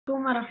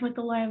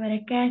Warahmatullahi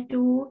wabarakatuh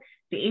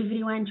to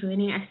everyone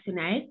joining us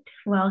tonight.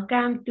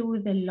 Welcome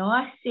to the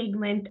last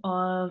segment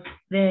of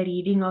the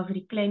reading of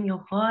Reclaim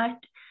Your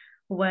Heart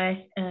with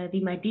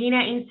the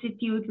Madina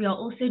Institute. We are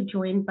also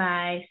joined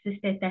by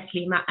Sister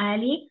Taslima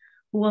Ali,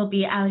 who will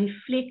be our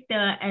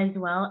reflector, as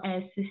well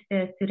as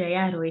Sister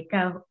Suraya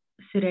Roika,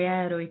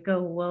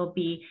 who will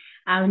be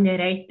our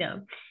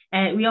narrator.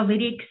 We are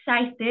very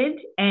excited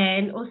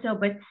and also a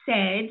bit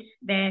sad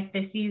that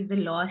this is the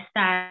last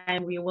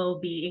time we will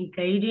be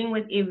engaging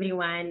with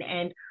everyone.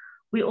 And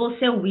we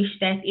also wish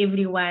that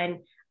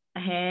everyone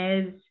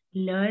has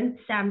learned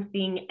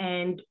something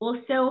and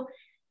also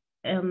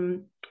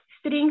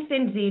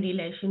strengthens their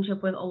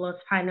relationship with Allah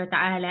subhanahu wa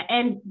ta'ala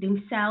and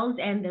themselves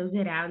and those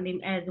around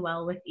them as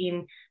well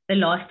within the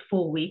last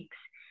 4 weeks.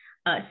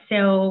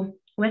 So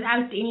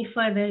without any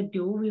further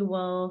ado, we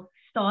will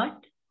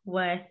start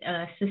with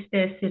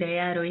Sister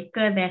Suraya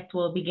Roika that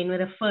will begin with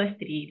the first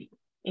reading,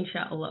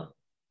 inshallah.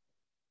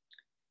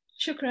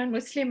 Shukran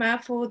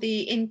Muslima for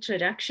the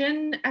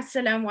introduction.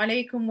 Assalamu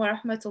alaikum wa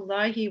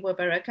rahmatullahi wa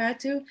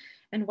barakatuh.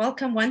 And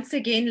welcome once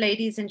again,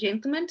 ladies and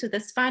gentlemen, to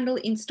this final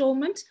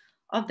installment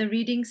of the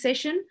reading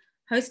session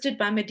hosted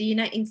by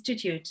Madina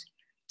Institute.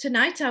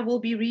 Tonight, I will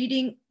be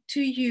reading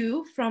to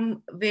you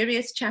from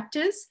various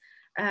chapters.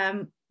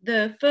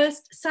 The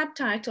first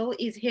subtitle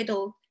is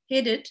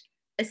headed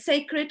A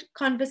Sacred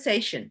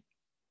Conversation.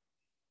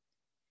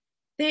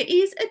 There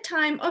is a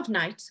time of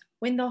night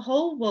when the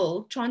whole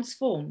world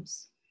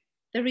transforms.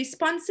 The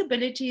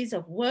responsibilities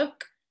of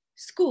work,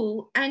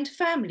 school, and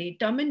family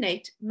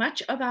dominate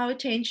much of our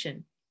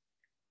attention.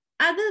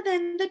 Other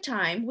than the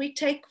time we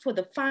take for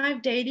the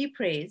 5 daily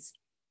prayers,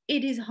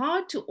 it is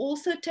hard to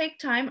also take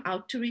time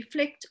out to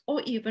reflect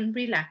or even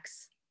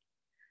relax.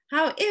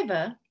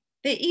 However,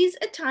 there is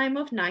a time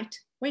of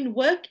night when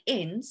work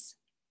ends,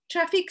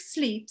 traffic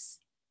sleeps,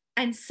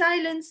 and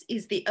silence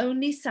is the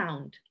only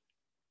sound.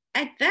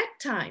 At that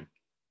time,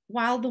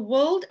 while the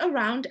world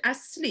around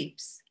us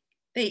sleeps,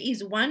 there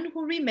is one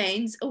who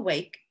remains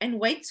awake and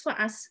waits for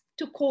us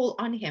to call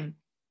on him.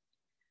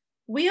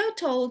 We are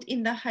told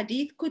in the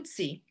Hadith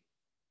Qudsi,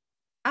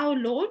 our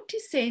Lord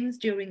descends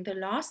during the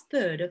last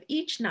third of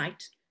each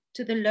night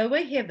to the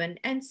lower heaven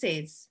and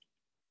says,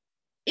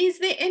 "Is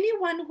there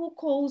anyone who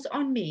calls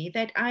on me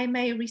that I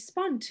may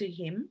respond to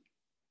him?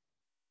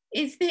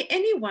 Is there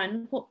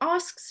anyone who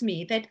asks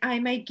me that I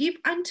may give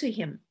unto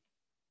him?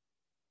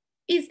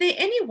 Is there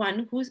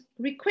anyone who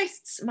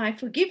requests my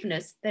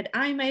forgiveness that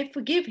I may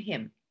forgive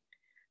him?"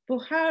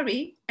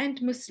 Bukhari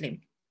and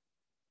Muslim.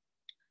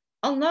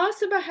 Allah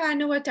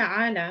subhanahu wa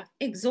ta'ala,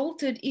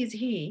 exalted is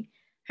He,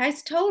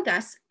 has told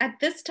us at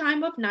this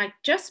time of night,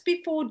 just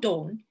before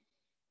dawn,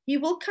 He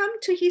will come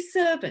to His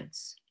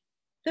servants.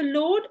 The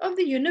Lord of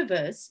the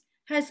universe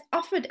has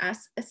offered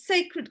us a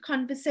sacred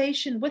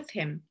conversation with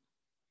Him.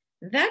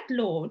 That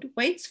Lord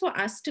waits for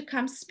us to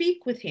come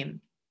speak with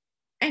Him.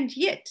 And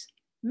yet,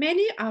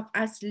 many of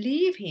us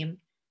leave Him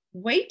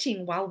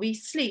waiting while we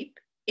sleep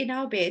in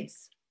our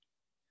beds.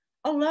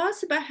 Allah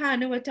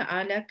subhanahu wa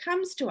ta'ala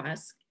comes to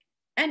us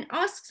and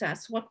asks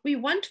us what we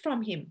want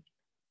from Him,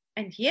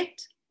 and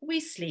yet we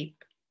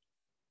sleep.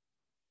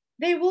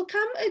 There will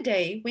come a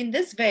day when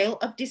this veil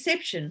of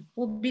deception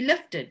will be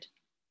lifted.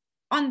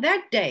 On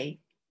that day,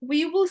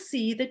 we will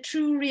see the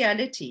true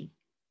reality.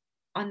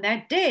 On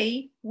that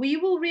day, we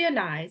will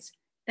realize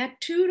that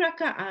 2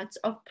 raka'ats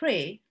of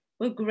prayer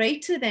were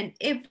greater than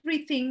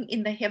everything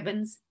in the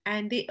heavens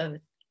and the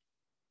earth.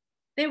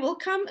 There will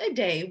come a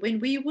day when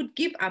we would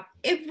give up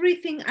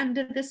everything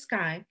under the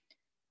sky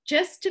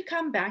just to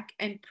come back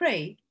and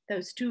pray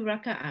those 2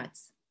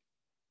 raka'ats.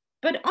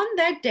 But on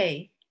that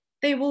day,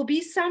 there will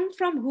be some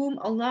from whom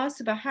Allah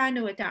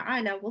subhanahu wa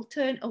ta'ala will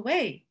turn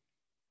away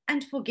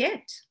and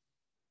forget,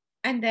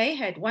 and they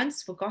had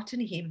once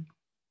forgotten Him.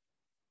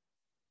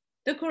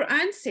 The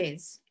Quran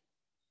says,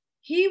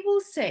 He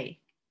will say,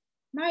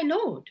 "My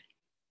Lord,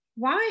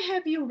 why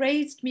have you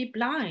raised me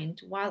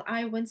blind while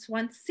I was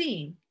once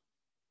seeing?"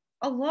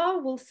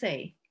 Allah will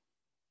say,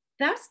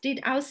 "Thus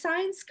did our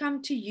signs come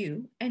to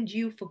you and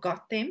you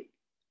forgot them,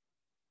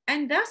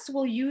 and thus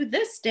will you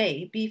this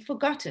day be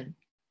forgotten."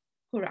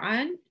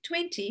 Quran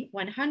 20,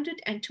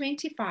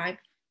 125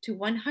 to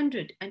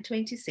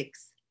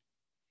 126.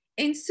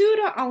 In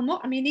Surah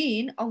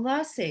Al-Mu'mineen,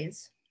 Allah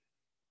says,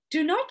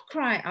 "Do not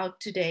cry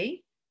out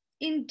today.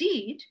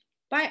 Indeed,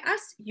 by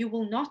us you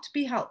will not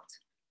be helped."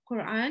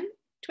 Quran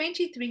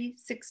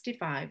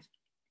 23:65.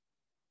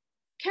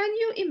 Can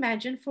you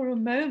imagine for a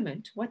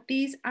moment what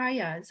these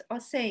ayahs are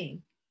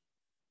saying?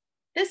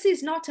 This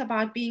is not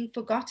about being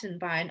forgotten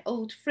by an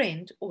old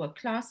friend or a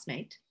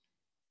classmate.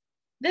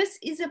 This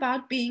is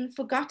about being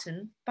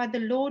forgotten by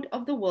the Lord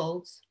of the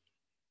worlds.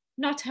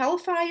 Not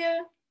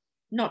hellfire,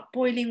 not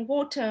boiling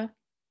water,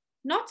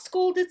 not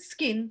scalded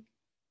skin.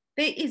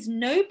 There is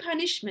no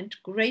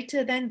punishment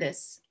greater than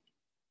this.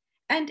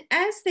 And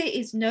as there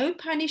is no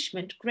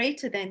punishment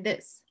greater than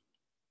this,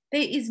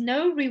 there is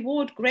no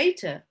reward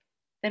greater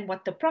than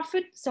what the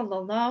Prophet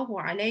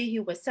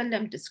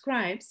ﷺ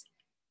describes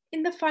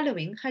in the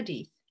following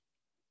hadith.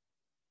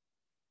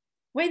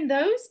 When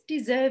those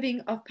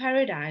deserving of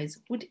paradise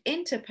would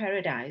enter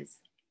paradise,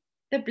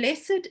 the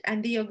blessed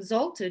and the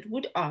exalted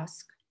would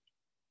ask,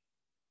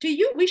 "Do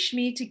you wish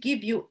me to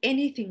give you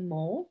anything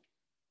more?"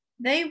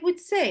 They would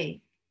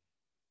say,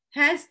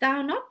 "Hast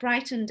thou not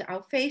brightened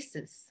our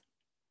faces?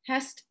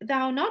 Hast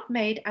thou not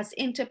made us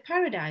enter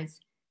paradise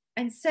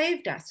and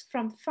saved us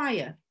from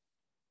fire?"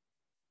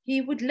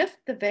 He would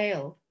lift the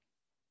veil,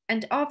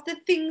 and of the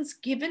things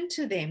given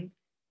to them,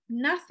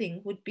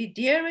 nothing would be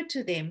dearer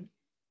to them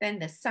than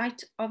the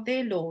sight of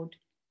their Lord,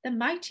 the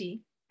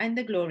mighty and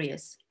the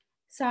glorious.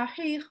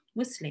 Sahih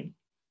Muslim.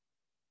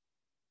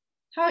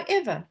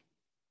 However,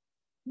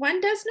 one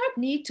does not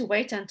need to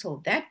wait until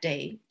that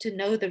day to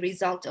know the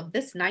result of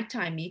this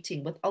nighttime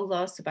meeting with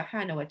Allah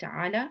subhanahu wa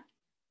ta'ala.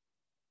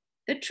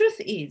 The truth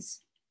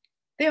is,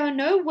 there are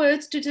no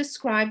words to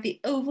describe the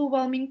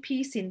overwhelming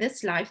peace in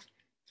this life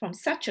from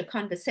such a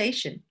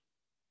conversation.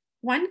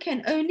 One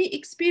can only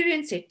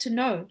experience it to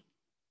know.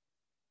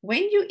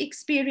 When you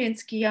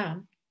experience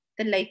Qiyam,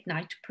 the late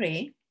night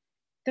prayer,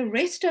 the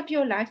rest of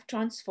your life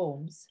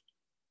transforms.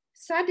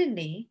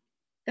 Suddenly,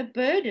 the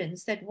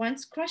burdens that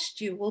once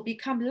crushed you will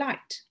become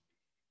light.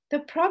 The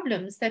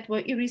problems that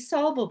were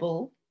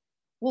irresolvable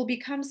will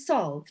become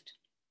solved.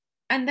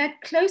 And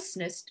that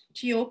closeness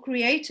to your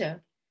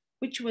Creator,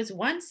 which was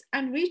once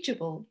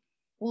unreachable,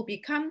 will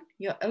become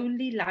your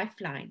only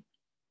lifeline.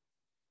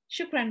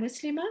 Shukran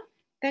Muslima.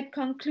 That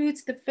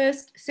concludes the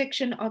first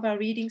section of our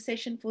reading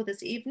session for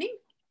this evening.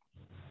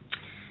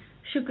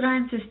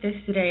 Shukran, Sister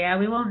Suraya.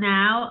 We will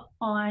now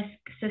ask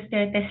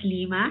Sister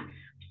Taslima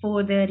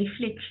for the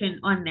reflection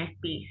on that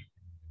piece.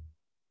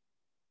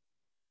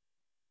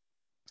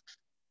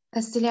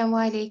 Assalamu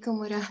alaikum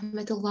wa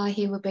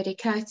rahmatullahi wa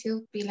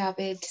barakatuh,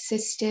 beloved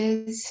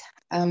sisters,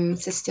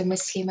 Sister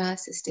Muslima,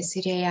 Sister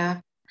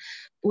Suraya,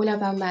 all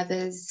of our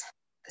mothers,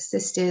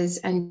 sisters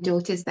and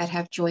daughters that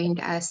have joined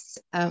us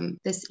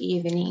this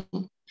evening.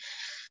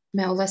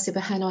 May Allah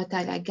subhanahu wa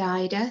ta'ala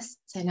guide us,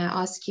 and I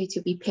ask you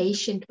to be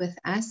patient with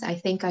us. I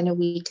think on a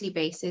weekly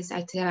basis,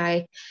 I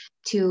try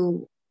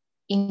to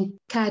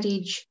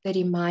encourage the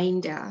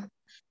reminder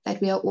that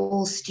we are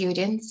all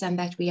students and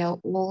that we are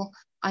all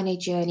on a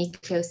journey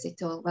closer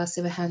to Allah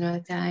subhanahu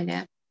wa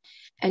ta'ala.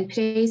 And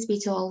praise be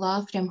to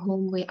Allah, from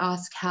whom we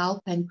ask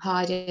help and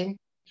pardon,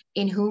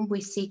 in whom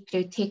we seek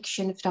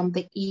protection from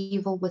the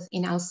evil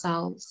within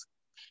ourselves.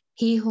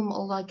 He whom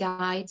Allah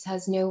guides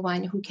has no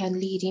one who can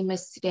lead him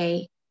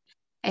astray,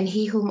 and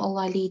he whom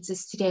Allah leads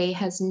astray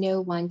has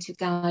no one to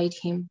guide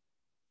him.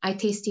 I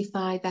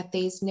testify that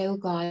there is no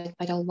God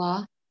but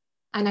Allah,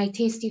 and I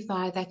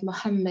testify that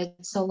Muhammad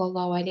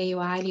sallallahu alayhi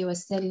wa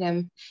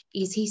sallam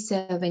is his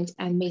servant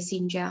and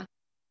messenger.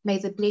 May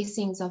the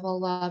blessings of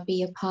Allah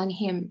be upon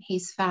him,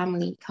 his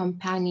family,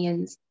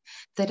 companions,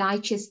 the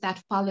righteous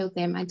that follow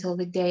them until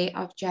the day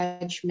of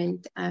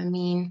judgment.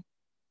 Ameen.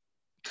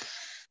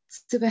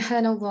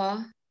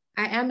 Subhanallah,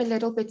 I am a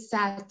little bit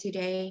sad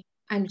today.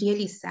 I'm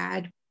really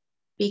sad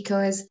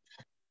because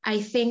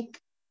I think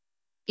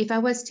if I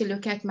was to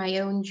look at my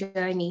own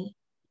journey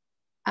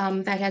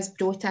that has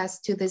brought us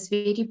to this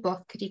very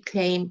book,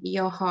 Reclaim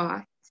Your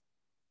Heart,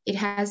 it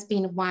has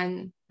been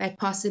one that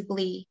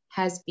possibly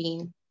has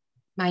been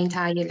my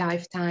entire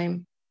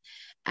lifetime.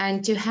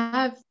 And to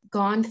have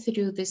gone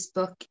through this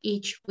book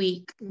each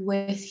week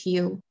with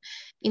you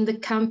in the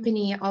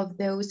company of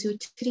those who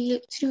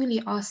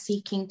truly are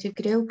seeking to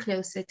grow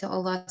closer to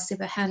Allah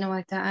subhanahu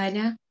wa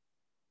ta'ala,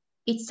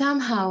 it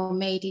somehow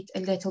made it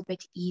a little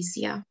bit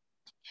easier.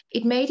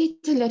 It made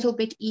it a little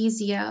bit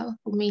easier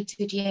for me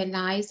to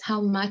realize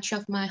how much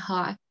of my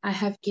heart I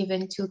have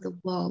given to the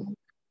world,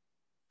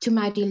 to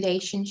my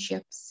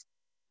relationships,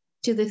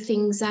 to the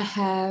things I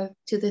have,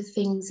 to the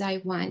things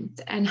I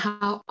want, and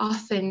how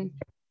often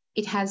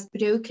it has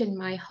broken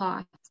my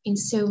heart in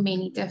so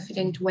many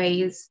different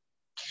ways.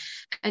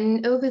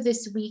 And over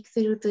this week,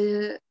 through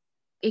the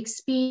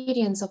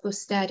experience of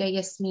Ustada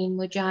Yasmin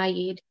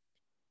Mujahid,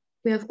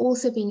 we have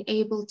also been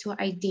able to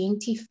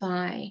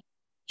identify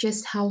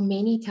just how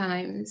many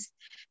times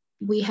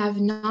we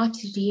have not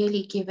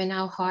really given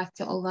our heart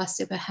to Allah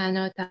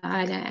subhanahu wa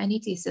ta'ala, and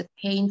it is a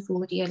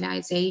painful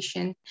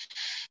realization.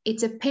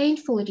 It's a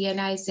painful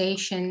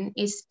realization,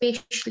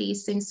 especially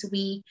since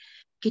we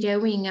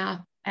growing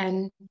up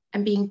and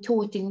being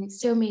taught in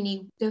so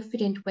many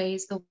different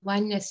ways the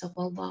oneness of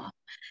Allah,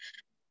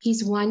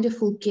 his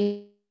wonderful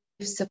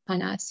gifts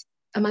upon us.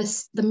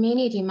 Amongst the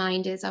many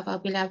reminders of our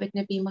beloved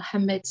Nabi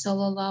Muhammad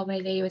sallallahu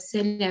alayhi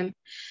wasallam,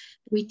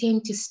 we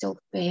tend to still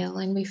fail,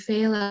 and we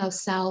fail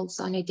ourselves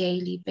on a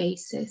daily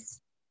basis.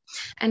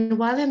 And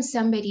while I'm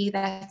somebody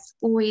that's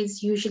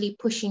always usually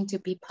pushing to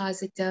be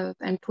positive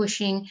and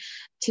pushing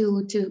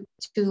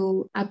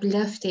to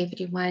uplift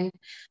everyone,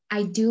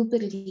 I do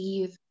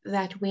believe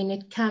that when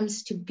it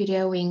comes to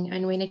growing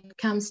and when it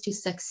comes to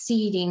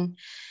succeeding,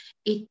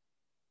 it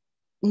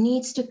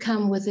needs to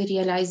come with a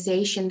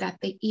realization that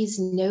there is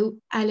no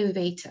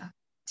elevator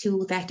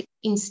to that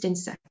instant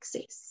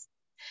success,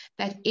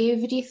 that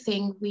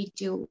everything we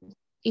do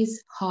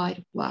is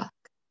hard work.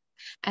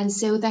 And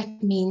so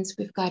that means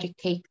we've got to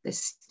take the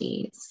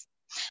stairs.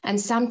 And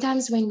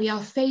sometimes when we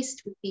are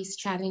faced with these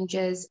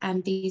challenges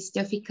and these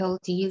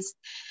difficulties,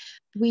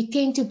 we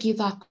tend to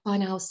give up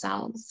on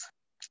ourselves.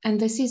 And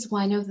this is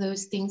one of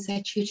those things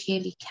that you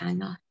really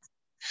cannot.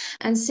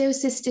 And so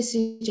Sister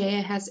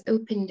Sujaya has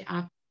opened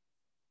up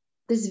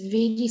this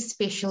very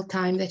special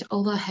time that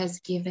Allah has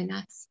given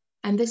us.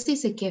 And this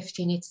is a gift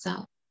in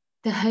itself.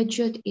 The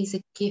Tahajjud is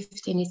a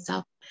gift in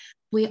itself,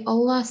 where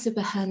Allah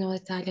subhanahu wa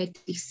ta'ala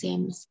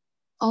descends.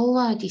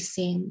 Allah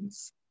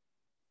descends.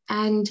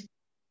 And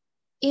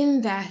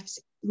in that,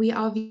 we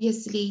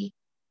obviously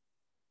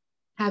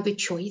have a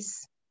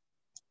choice.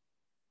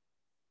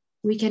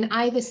 We can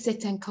either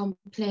sit and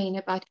complain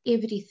about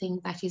everything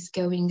that is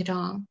going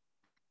wrong.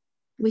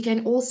 We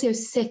can also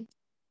sit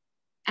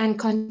and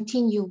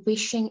continue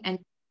wishing and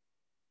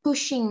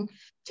pushing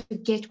to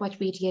get what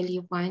we really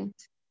want,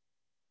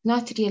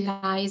 not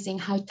realizing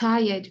how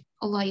tired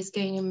Allah is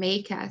going to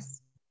make us,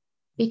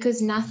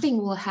 because nothing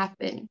will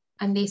happen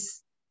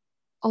unless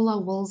Allah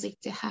wills it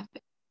to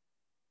happen.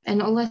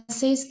 And Allah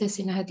says this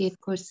in Hadith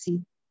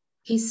Kursi.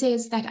 He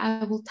says that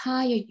I will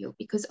tire you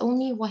because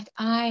only what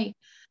I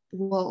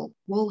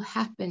will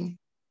happen.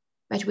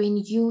 But when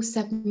you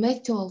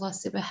submit to Allah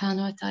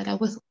subhanahu wa ta'ala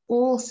with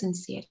all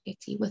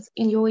sincerity,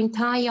 within your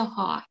entire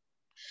heart,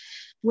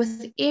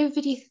 with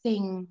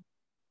everything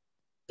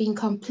being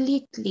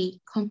completely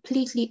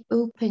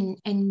open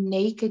and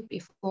naked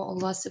before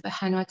Allah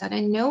subhanahu wa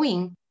ta'ala,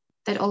 knowing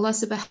that Allah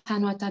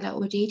subhanahu wa ta'ala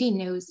already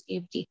knows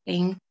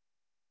everything,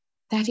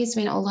 that is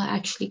when Allah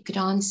actually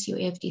grants you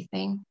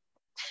everything.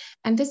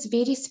 And this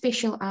very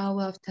special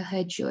hour of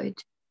tahajjud,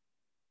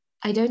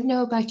 I don't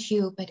know about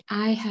you, but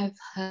I have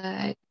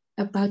heard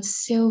about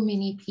so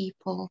many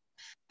people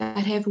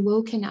that have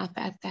woken up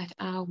at that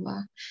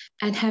hour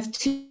and have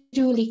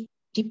truly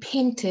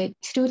repented,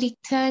 truly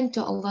turned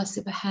to Allah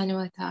subhanahu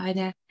wa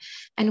ta'ala,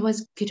 and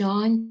was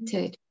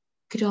granted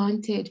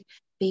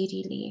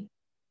verily.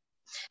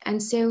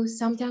 And so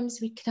sometimes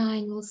we cry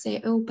and we'll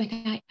say, oh, but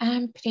I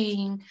am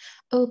praying.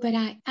 Oh, but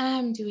I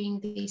am doing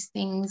these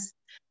things.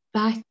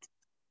 But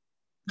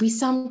we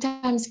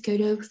sometimes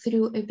go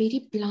through a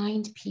very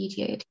blind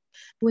period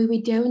where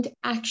we don't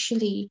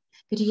actually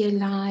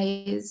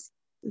realize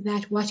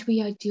that what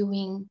we are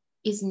doing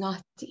is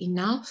not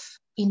enough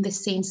in the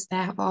sense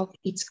that of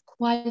its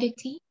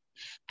quality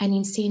and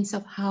in sense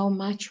of how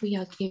much we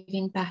are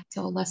giving back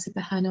to Allah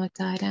subhanahu wa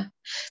ta'ala.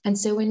 And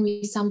so when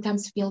we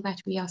sometimes feel that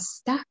we are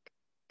stuck,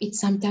 it's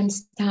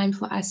sometimes time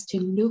for us to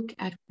look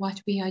at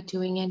what we are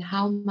doing and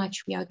how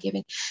much we are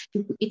giving.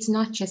 It's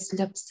not just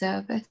lip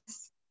service.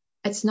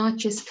 It's not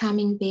just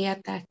coming there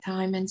at that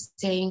time and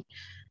saying,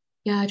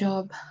 Ya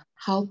Rab,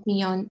 help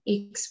me on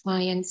X, Y,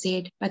 and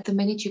Z. But the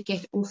minute you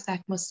get off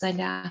that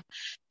musalla,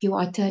 you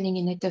are turning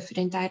in a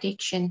different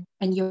direction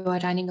and you are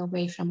running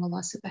away from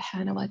Allah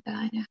subhanahu wa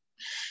ta'ala.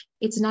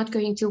 It's not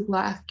going to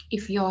work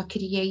if you are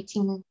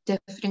creating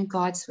different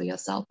gods for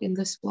yourself in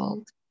this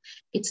world.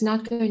 It's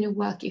not going to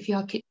work if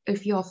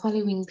you are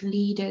following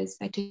leaders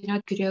that do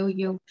not grow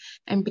you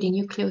and bring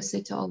you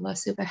closer to Allah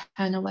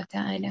subhanahu wa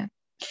ta'ala.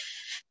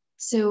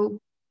 So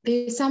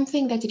there's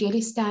something that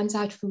really stands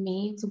out for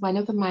me. So one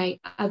of my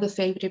other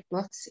favorite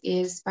books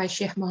is by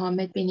Shaykh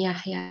Muhammad bin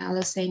Yahya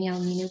al-Husayni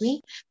al-Ninowy.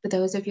 For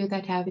those of you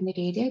that haven't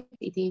read it,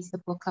 it is the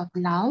book of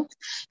love.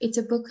 It's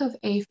a book of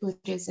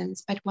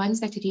aphorisms, but ones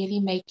that really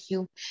make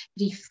you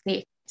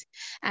reflect.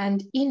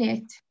 And in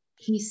it,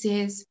 he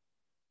says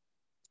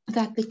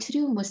that the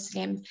true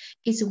Muslim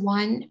is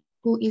one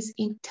who is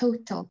in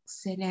total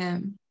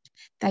salam,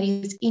 that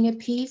is inner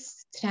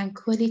peace,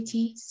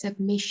 tranquility,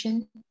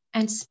 submission,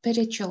 and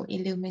spiritual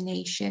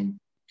illumination.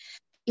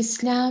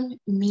 Islam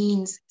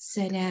means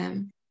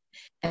salam,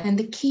 and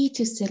the key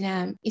to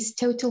salam is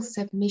total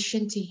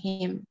submission to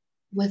him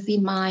with the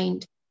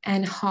mind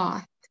and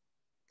heart,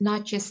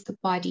 not just the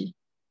body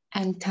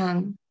and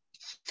tongue.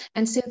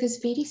 And so this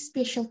very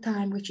special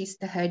time, which is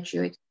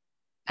tahajjud,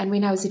 and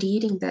when I was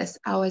reading this,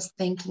 I was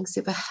thinking,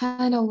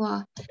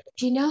 subhanallah,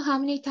 do you know how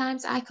many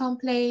times I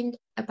complained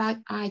about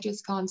I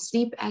just can't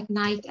sleep at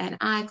night and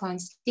I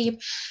can't sleep,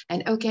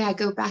 and okay, I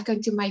go back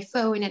onto my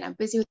phone and I'm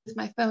busy with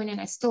my phone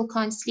and I still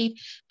can't sleep,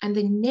 and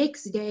the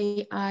next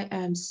day I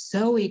am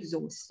so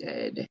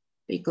exhausted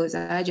because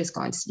I just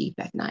can't sleep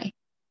at night.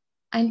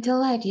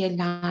 Until I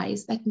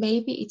realized that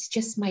maybe it's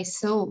just my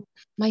soul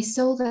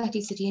that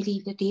is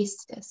really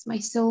restless, my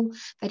soul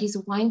that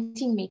is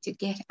wanting me to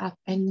get up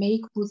and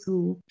make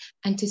wudu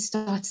and to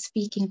start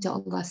speaking to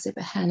Allah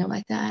subhanahu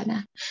wa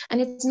ta'ala.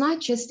 And it's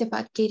not just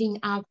about getting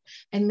up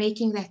and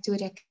making that 2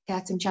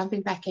 rakats and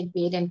jumping back in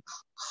bed and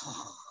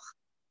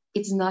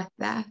it's not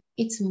that.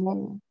 It's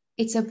more.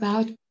 It's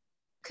about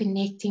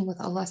connecting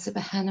with Allah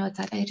subhanahu wa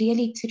ta'ala,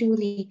 really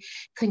truly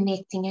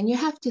connecting. And you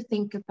have to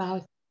think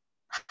about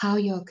how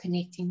you're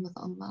connecting with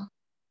Allah.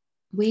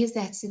 Where's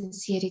that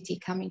sincerity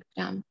coming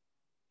from?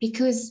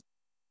 Because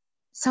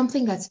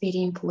something that's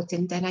very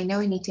important, and I know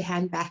I need to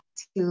hand back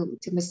to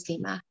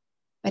Muslima,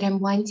 but I'm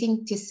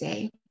wanting to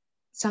say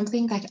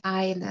something that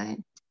I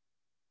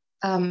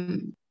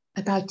learned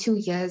about 2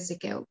 years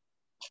ago.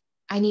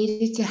 I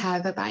needed to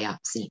have a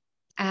biopsy,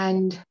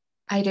 and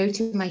I wrote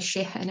to my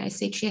Shaykh and I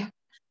said, Shaykh,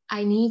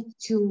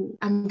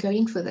 I'm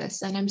going for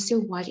this and I'm so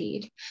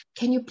worried.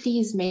 Can you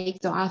please make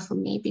dua for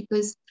me?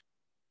 Because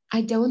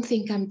I don't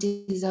think I'm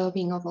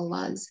deserving of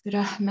Allah's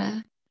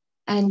rahmah.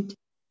 And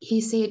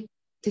he said,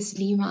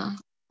 Taslima,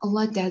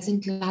 Allah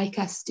doesn't like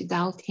us to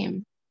doubt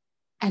him.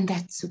 And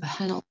that's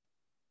subhanAllah.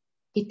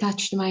 It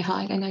touched my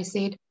heart and I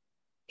said,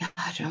 Ya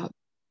Rab,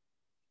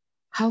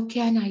 how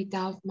can I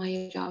doubt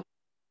my Rab?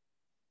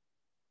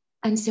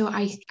 And so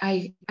I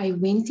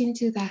went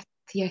into that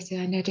theater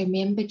and I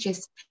remember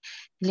just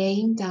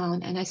laying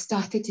down and I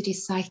started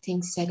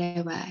reciting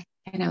salawat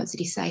and I was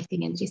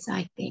reciting and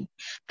reciting.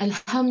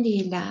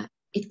 Alhamdulillah,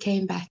 it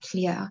came back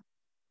clear.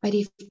 But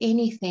if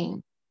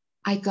anything,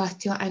 I got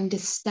to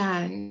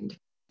understand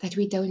that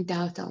we don't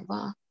doubt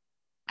Allah.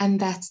 And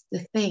that's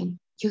the thing.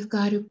 You've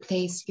got to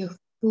place your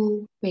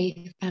full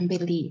faith and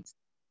belief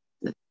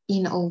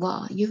in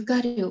Allah. You've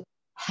got to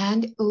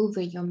hand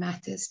over your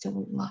matters to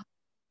Allah.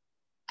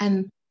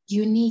 And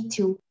you need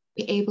to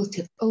be able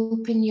to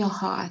open your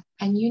heart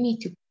and you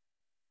need to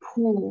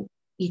pour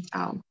it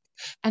out.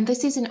 And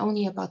this isn't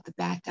only about the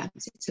bad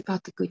times, it's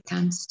about the good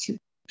times too.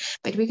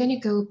 But we're going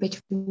to go a bit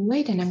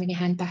forward and I'm going to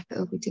hand back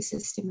over to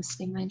Sister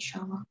Muslima,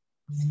 inshallah.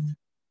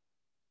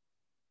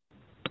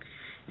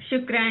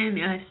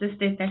 Shukran,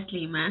 Sister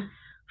Taslima,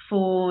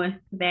 for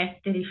that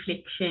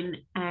reflection.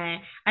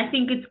 I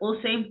think it's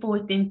also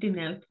important to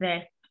note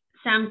that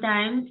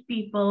sometimes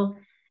people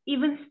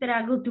even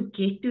struggle to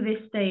get to the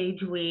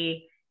stage where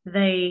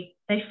they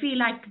feel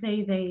like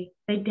they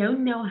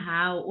don't know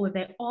how, or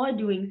they are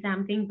doing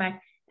something, but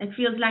it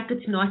feels like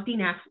it's not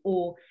enough,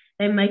 or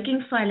they're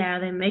making salah,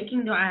 they're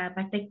making dua,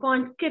 but they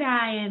can't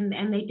cry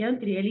and they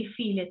don't really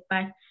feel it.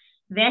 But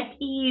that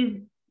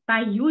is,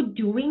 by you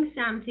doing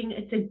something,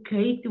 it's a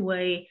great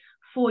way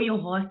for your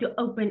heart to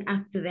open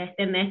up to that.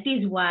 And that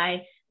is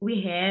why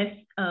we have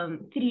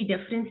 3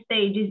 different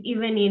stages,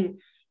 even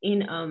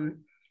in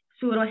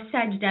Surah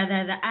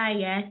Sajda, the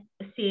ayat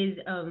says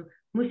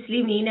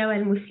Muslimina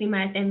wal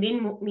Muslimat and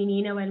then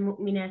Mu'minina wal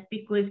Mu'minat,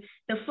 because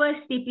the first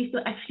step is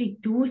to actually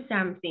do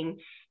something.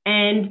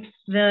 And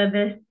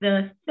the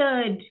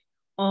third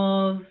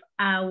of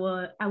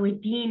our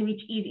deen,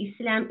 which is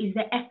Islam, is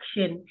the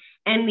action.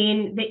 And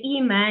then the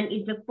Iman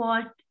is the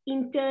part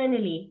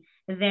internally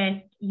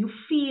that you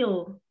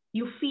feel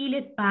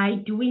it by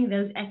doing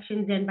those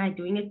actions and by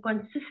doing it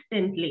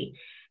consistently.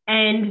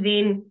 And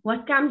then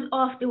what comes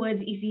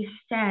afterwards is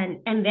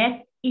ihsan, and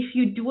that if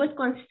you do it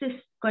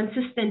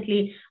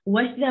consistently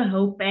with the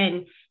hope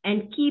and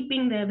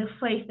keeping the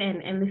faith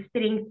and the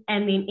strength,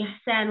 and then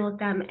ihsan will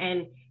come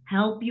and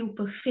help you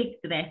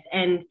perfect that.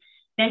 And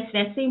that's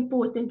the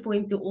important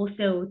point to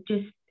also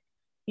just,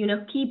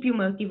 keep you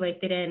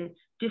motivated and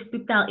just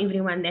to tell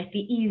everyone that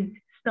there is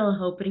still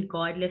hope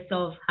regardless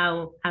of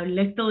how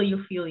little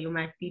you feel you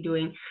might be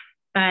doing.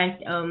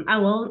 But I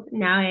will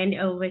now hand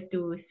over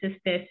to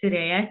Sister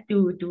Suraya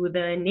to do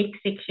the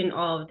next section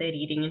of the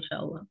reading,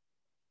 inshallah.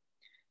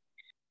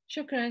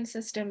 Shukran,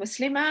 Sister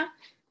Muslima.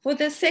 For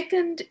the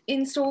second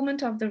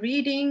installment of the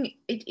reading,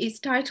 it is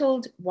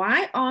titled,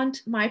 Why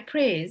Aren't My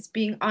Prayers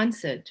Being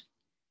Answered?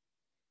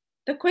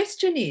 The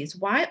question is,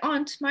 why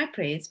aren't my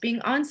prayers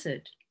being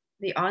answered?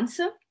 The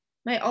answer,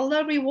 may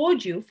Allah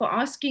reward you for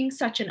asking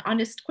such an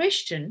honest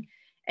question,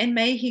 and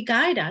may He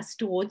guide us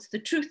towards the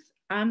truth.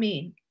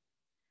 Ameen.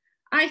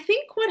 I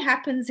think what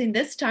happens in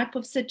this type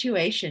of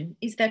situation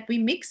is that we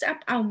mix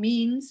up our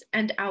means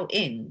and our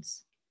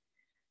ends.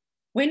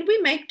 When we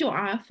make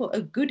dua for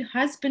a good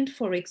husband,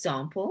 for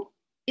example,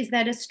 is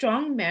that a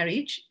strong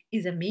marriage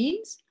is a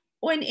means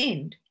or an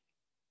end?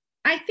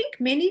 I think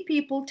many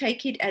people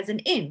take it as an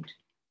end,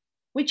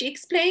 which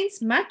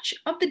explains much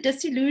of the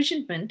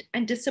disillusionment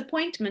and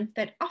disappointment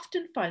that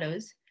often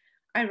follows,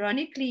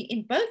 ironically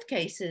in both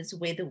cases,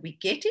 whether we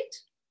get it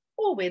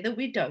or whether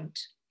we don't.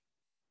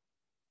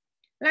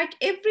 Like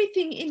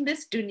everything in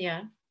this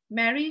dunya,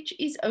 marriage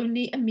is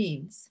only a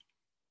means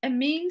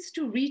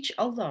to reach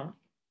Allah.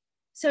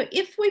 So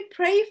if we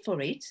pray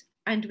for it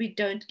and we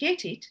don't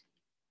get it,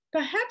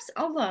 perhaps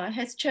Allah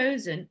has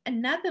chosen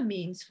another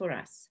means for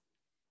us,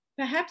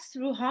 perhaps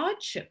through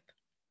hardship,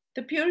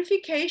 the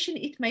purification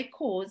it may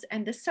cause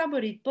and the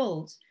sabr it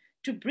builds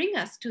to bring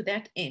us to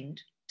that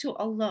end, to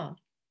Allah.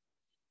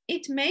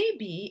 It may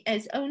be,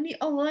 as only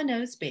Allah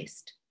knows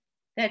best,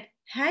 that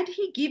had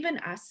He given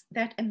us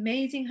that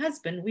amazing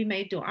husband we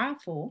made dua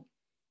for,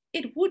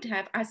 it would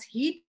have us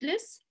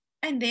heedless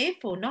and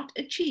therefore not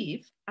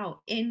achieve our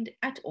end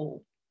at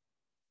all.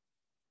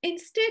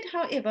 Instead,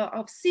 however,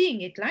 of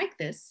seeing it like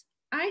this,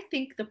 I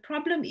think the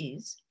problem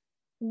is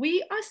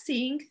we are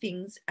seeing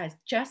things as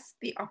just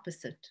the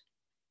opposite.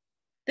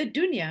 The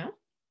dunya,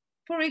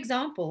 for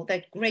example,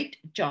 that great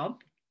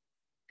job,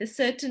 the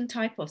certain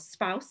type of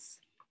spouse,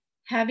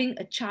 having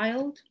a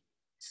child,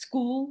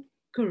 school,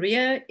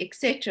 career,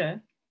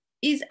 etc.,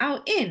 is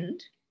our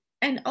end,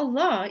 and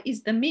Allah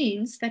is the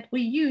means that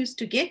we use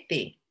to get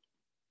there.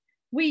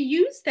 We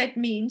use that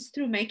means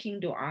through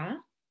making dua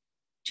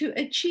to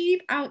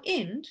achieve our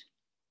end,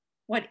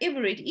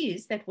 whatever it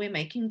is that we're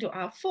making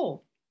dua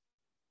for.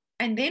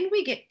 And then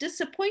we get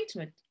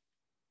disappointment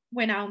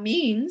when our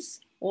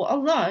means or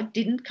Allah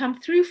didn't come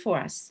through for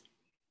us.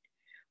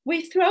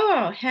 We throw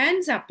our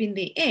hands up in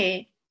the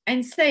air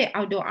and say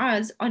our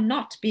du'as are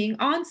not being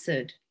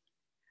answered.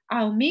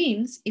 Our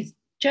means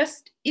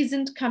just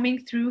isn't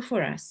coming through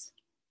for us.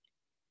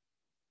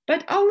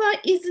 But Allah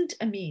isn't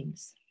a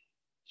means.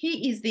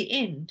 He is the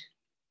end.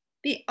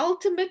 The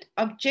ultimate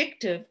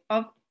objective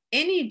of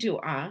any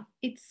dua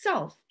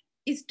itself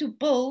is to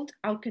build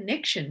our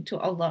connection to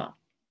Allah.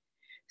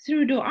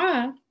 Through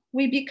dua,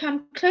 we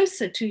become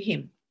closer to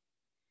Him.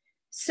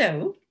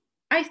 So,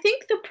 I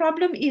think the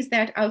problem is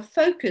that our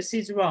focus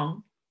is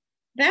wrong.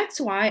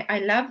 That's why I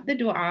love the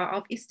dua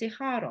of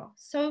istikhara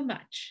so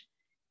much.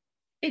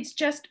 It's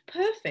just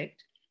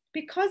perfect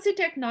because it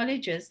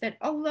acknowledges that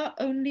Allah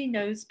only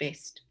knows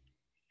best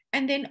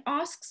and then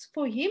asks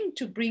for Him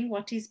to bring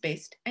what is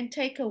best and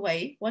take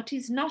away what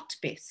is not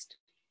best.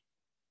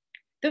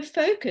 The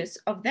focus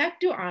of that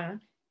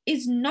dua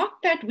is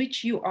not that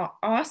which you are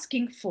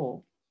asking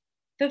for.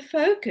 The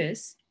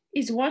focus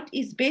is what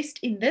is best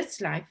in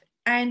this life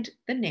and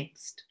the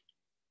next.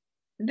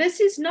 This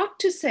is not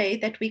to say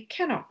that we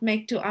cannot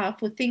make dua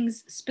for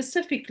things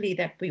specifically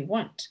that we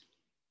want.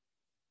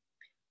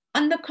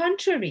 On the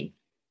contrary,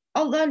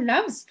 Allah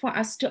loves for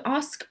us to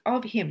ask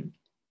of Him.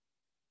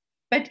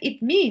 But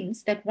it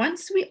means that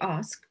once we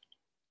ask,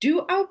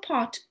 do our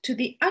part to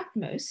the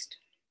utmost,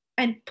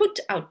 and put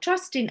our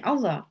trust in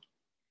Allah,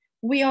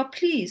 we are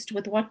pleased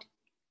with what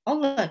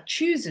Allah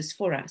chooses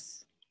for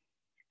us.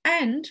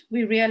 And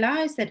we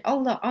realize that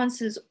Allah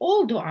answers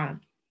all dua,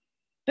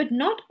 but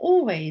not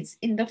always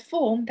in the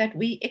form that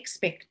we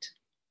expect.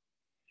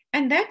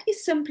 And that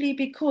is simply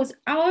because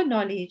our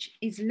knowledge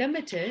is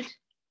limited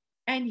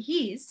and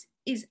His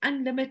is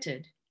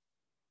unlimited.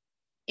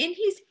 In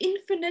His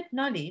infinite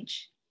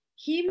knowledge,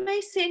 He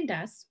may send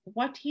us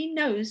what He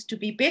knows to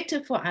be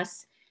better for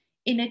us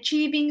in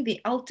achieving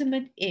the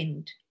ultimate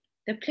end,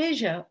 the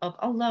pleasure of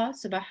Allah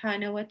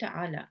subhanahu wa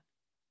ta'ala.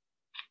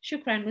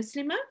 Shukran,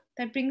 Muslima.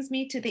 That brings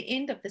me to the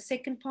end of the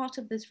second part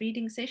of this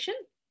reading session.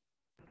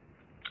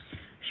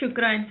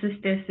 Shukran,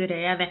 Sister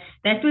Suraya.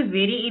 That was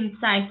very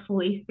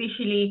insightful,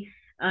 especially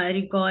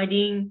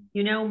regarding,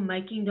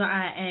 making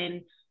dua,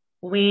 and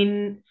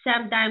when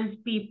sometimes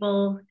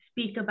people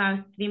speak about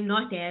them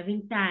not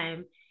having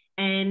time.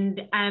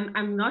 And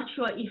I'm not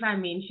sure if I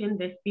mentioned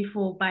this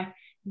before, but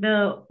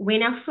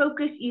when our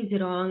focus is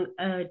wrong,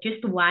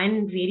 just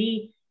one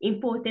very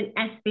important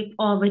aspect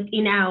of it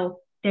in our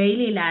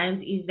daily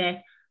lives is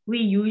that we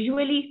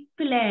usually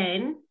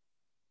plan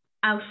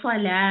our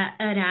salah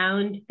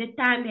around the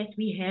time that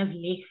we have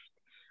left.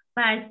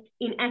 But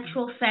in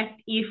actual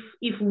fact,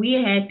 if we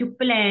had to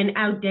plan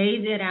our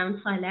days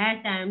around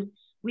salah times,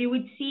 we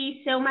would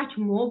see so much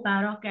more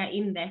barakah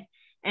in that.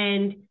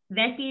 And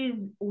that is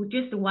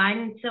just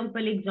one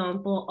simple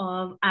example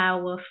of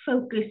our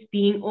focus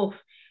being off.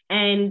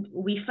 And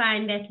we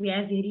find that we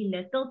have very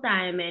little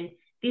time and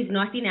there's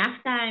not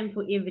enough time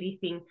for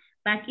everything.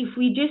 But if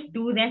we just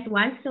do that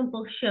one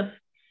simple shift,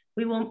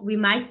 we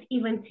might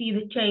even see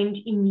the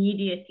change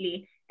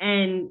immediately.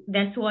 And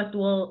that's what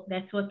will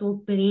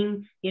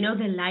bring,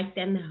 the light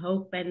and the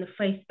hope and the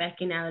faith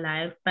back in our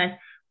lives. But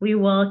we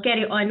will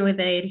carry on with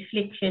a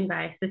reflection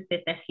by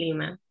Sister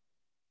Taslima.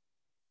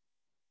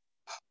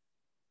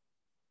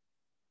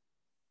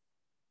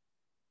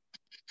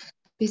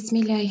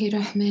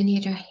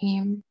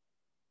 Bismillahirrahmanirrahim.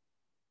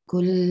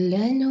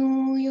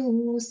 كلنا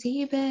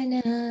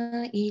يصيبنا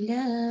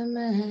إلى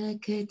ما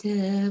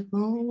كتب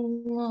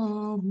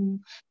الله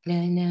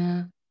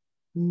لنا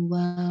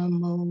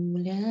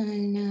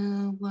ومولانا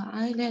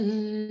وعلى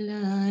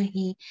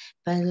الله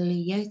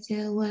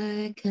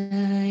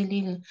فليتوكل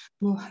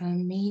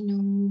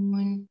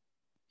المؤمنون.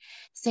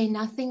 Say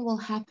nothing will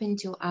happen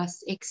to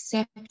us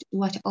except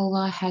what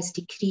Allah has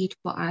decreed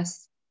for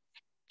us.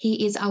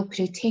 He is our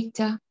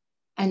protector,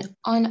 and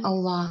on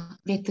Allah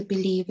let the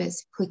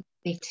believers put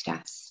their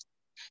trust.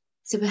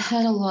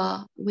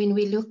 SubhanAllah, when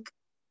we look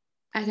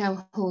at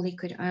our Holy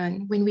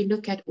Quran, when we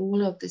look at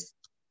all of the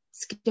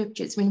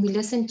scriptures, when we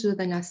listen to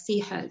the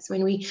nasihas,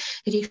 when we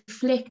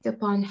reflect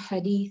upon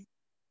hadith,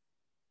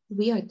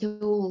 we are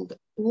told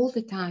all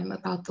the time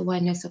about the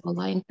oneness of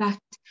Allah. In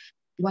fact,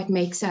 what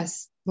makes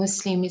us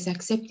Muslim is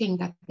accepting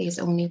that there's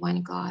only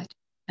one God,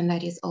 and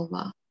that is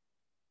Allah.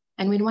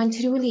 And when one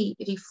truly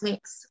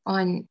reflects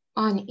on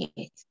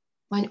it,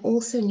 one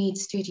also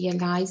needs to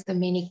realize the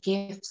many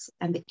gifts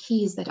and the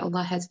keys that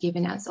Allah has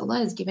given us. Allah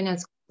has given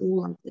us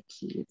all of the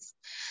keys.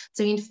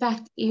 So in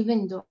fact,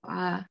 even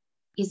dua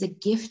is a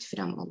gift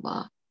from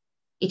Allah.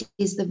 It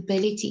is the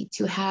ability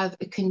to have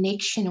a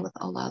connection with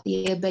Allah,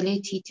 the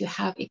ability to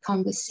have a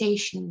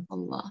conversation with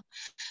Allah,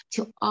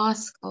 to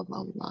ask of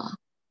Allah,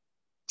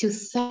 to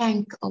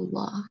thank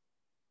Allah.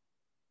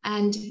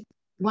 And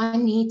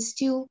one needs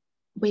to,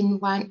 when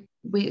one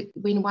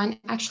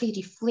actually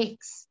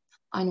reflects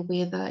on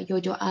whether your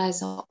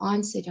du'as are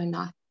answered or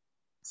not,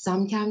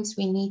 sometimes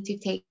we need to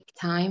take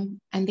time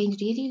and then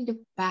really look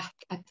back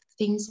at the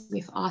things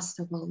we've asked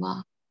of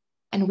Allah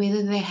and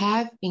whether they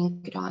have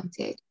been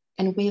granted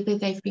and whether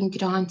they've been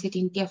granted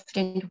in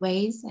different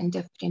ways and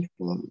different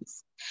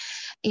forms.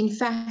 In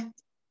fact,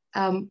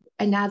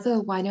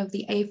 another one of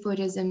the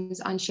aphorisms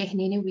on Shaykh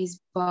Ninowy's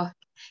book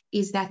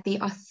is that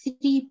there are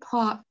 3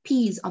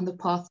 P's on the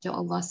path to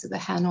Allah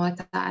subhanahu wa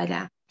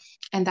ta'ala,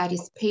 and that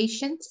is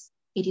patience,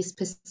 it is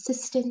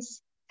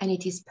persistence, and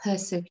it is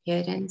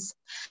perseverance.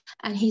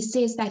 And he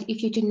says that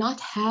if you do not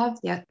have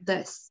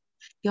this,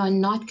 you are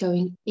not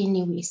going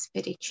anywhere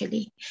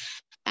spiritually.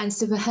 And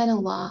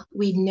subhanAllah,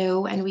 we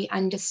know and we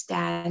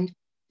understand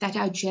that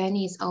our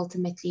journey is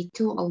ultimately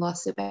to Allah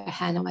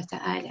subhanahu wa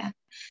ta'ala.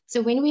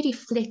 So when we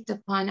reflect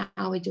upon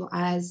our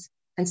du'as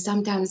and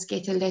sometimes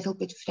get a little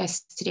bit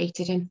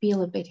frustrated and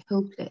feel a bit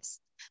hopeless,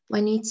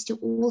 one needs to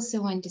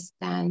also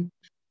understand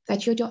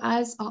that your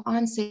du'as are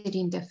answered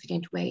in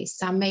different ways.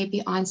 Some may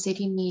be answered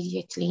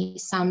immediately,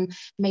 some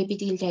may be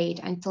delayed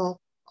until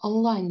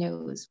Allah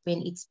knows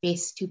when it's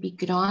best to be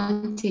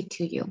granted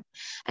to you.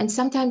 And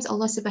sometimes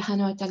Allah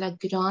subhanahu wa ta'ala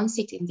grants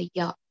it in the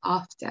year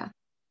after.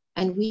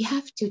 And we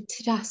have to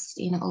trust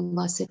in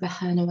Allah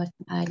subhanahu wa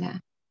ta'ala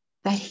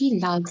that He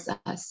loves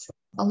us.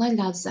 Allah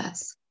loves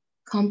us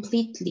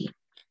completely.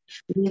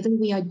 Whether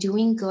we are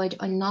doing good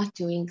or not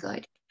doing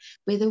good,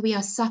 whether we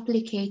are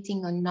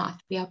supplicating or not,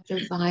 we are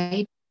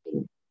providing.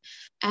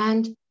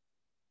 And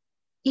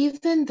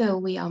even though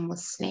we are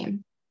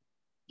Muslim,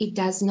 it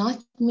does not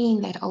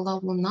mean that Allah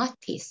will not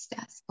test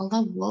us.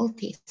 Allah will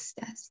test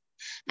us.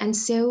 And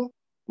so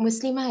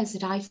Muslima has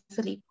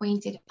rightfully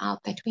pointed out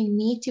that we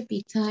need to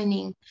be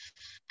turning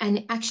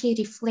and actually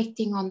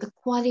reflecting on the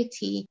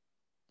quality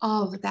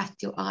of that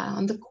dua,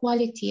 on the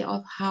quality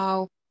of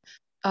how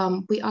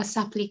we are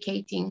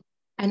supplicating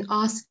and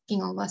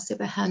asking Allah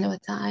subhanahu wa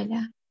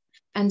ta'ala.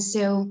 And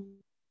so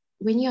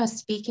when you are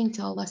speaking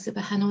to Allah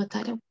subhanahu wa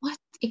ta'ala, what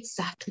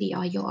exactly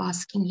are you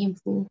asking Him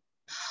for?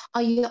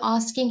 Are you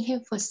asking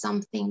Him for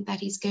something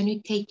that is going to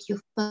take you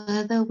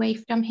further away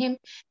from Him?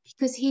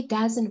 Because He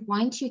doesn't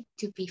want you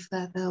to be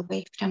further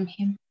away from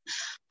Him.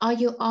 Are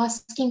you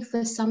asking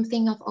for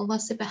something of Allah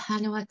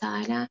subhanahu wa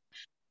ta'ala,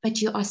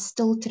 but you are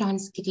still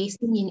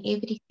transgressing in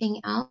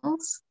everything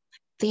else?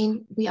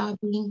 Then we are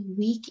being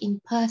weak in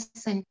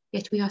person,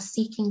 yet we are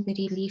seeking the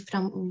relief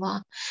from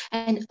Allah.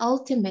 And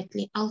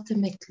ultimately,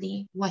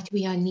 what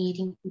we are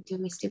needing to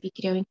do is to be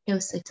growing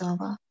closer to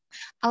Allah.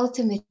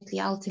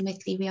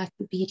 Ultimately, we are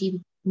to be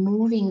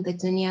removing the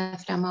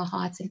dunya from our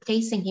hearts and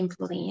placing Him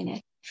fully in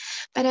it.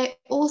 But I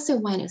also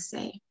want to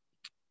say,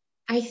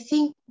 I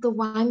think the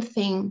one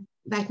thing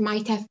that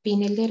might have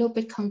been a little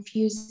bit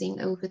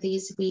confusing over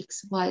these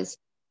weeks was,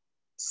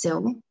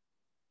 so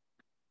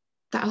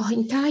that our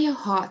entire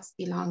hearts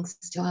belongs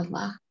to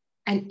Allah,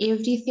 and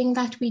everything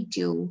that we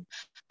do,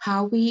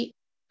 how we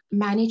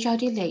manage our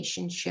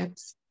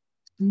relationships,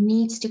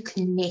 needs to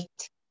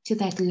connect to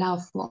that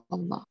love for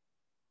Allah.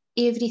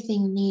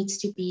 Everything needs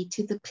to be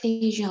to the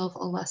pleasure of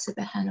Allah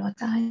subhanahu wa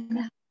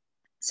ta'ala.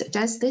 So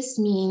does this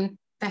mean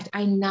that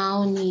I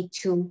now need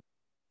to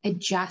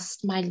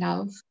adjust my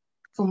love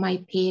for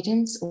my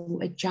parents,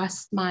 or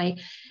adjust my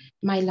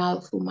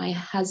love for my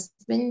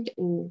husband,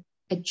 or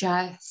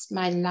adjust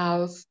my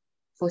love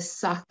for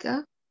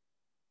SAQA?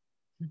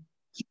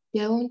 You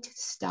don't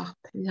stop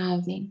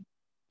loving.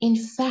 In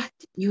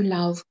fact, you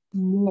love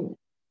more,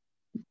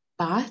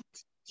 but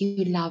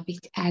you love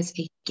it as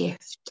a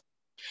gift.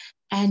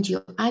 And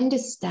you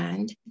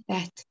understand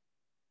that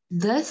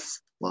this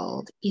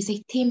world is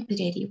a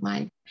temporary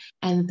one,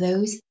 and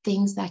those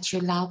things that you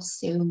love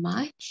so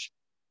much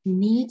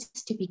needs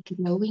to be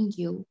growing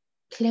you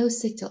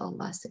closer to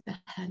Allah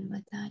subhanahu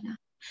wa ta'ala.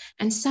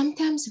 And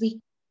sometimes we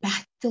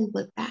battle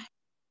with that.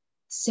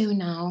 So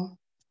now,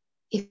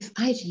 if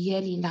I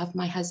really love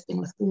my husband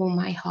with all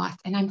my heart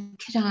and I'm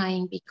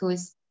crying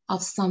because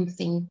of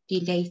something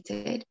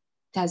related,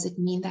 does it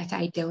mean that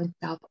I don't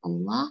love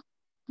Allah?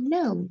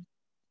 No.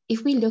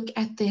 If we look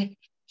at the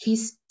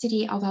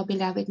history of our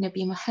beloved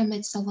Nabi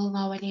Muhammad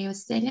sallallahu alayhi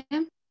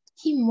wasallam,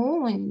 he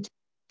mourned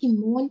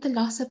the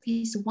loss of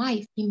his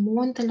wife. He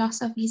mourned the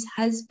loss of his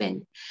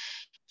husband.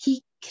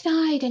 He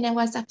cried and I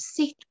was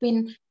upset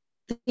when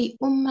the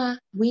ummah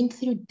went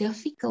through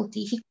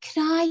difficulty. He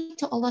cried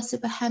to Allah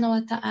subhanahu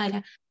wa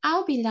ta'ala.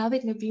 Our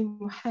beloved Nabi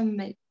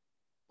Muhammad,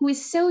 who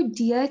is so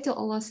dear to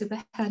Allah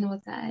subhanahu wa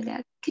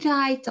ta'ala,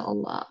 cried to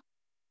Allah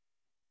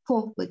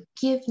for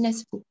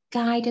forgiveness, for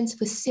guidance,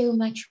 for so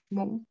much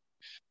more.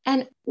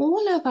 And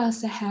all of our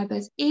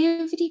Sahabas,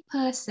 every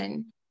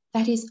person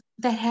that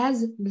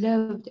has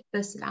lived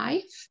this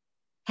life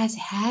has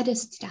had a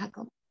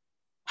struggle,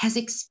 has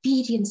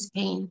experienced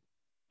pain,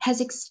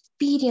 has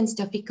experienced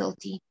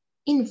difficulty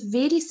in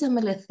very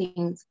similar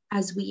things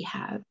as we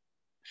have.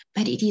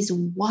 But it is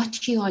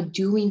what you are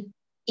doing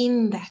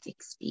in that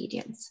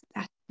experience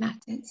that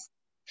matters.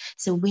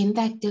 So when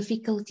that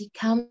difficulty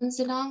comes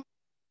along,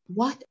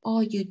 what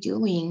are you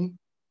doing?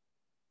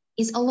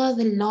 Is Allah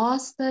the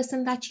last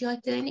person that you are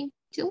turning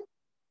to?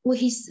 Or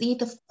is He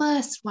the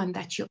first one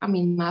that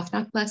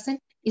not person?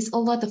 Is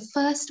Allah the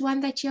first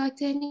one that you are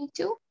turning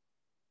to?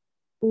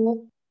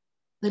 Or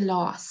the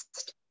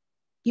last?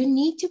 You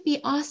need to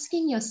be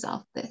asking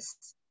yourself this.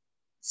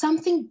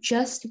 Something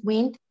just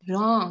went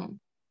wrong.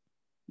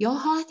 Your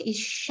heart is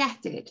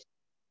shattered.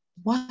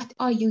 What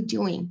are you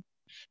doing?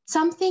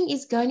 Something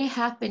is going to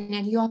happen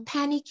and you are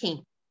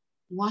panicking.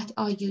 What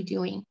are you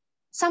doing?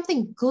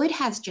 Something good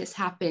has just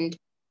happened.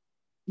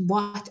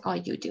 What are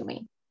you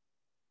doing?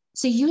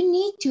 So you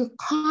need to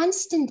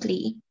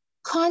constantly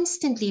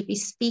be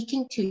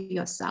speaking to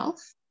yourself,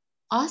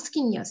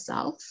 asking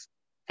yourself,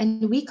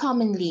 and we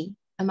commonly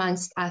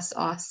amongst us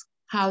ask,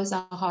 how's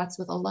our hearts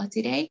with Allah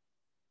today?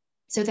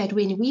 So that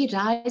when we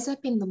rise up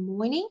in the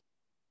morning,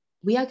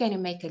 we are going to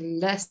make a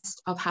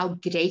list of how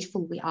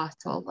grateful we are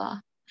to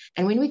Allah.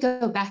 And when we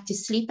go back to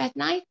sleep at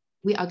night,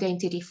 we are going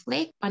to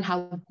reflect on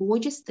how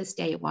gorgeous this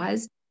day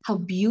was, how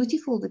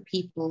beautiful the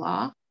people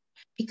are,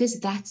 because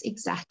that's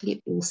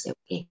exactly also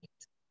it.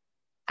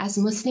 As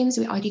Muslims,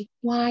 we are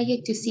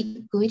required to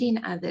see good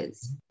in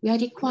others. We are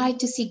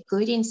required to see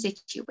good in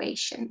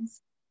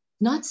situations,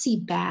 not see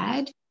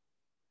bad.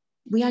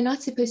 We are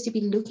not supposed to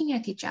be looking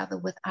at each other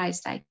with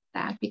eyes like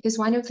that, because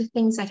one of the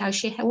things that our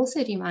Shaykh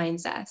also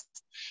reminds us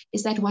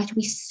is that what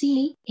we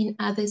see in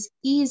others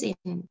is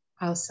in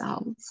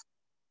ourselves.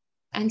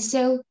 And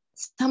so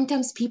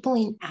sometimes people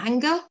in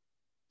anger,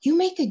 you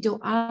make a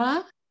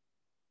dua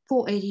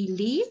for a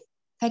relief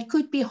that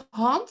could be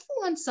harmful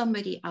on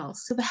somebody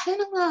else.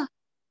 SubhanAllah,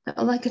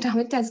 Allah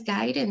grant us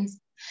guidance.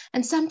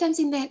 And sometimes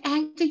in that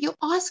anger, you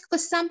ask for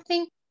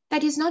something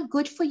that is not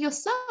good for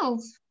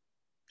yourself.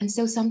 And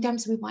so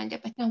sometimes we wonder,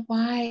 but now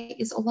why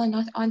is Allah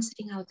not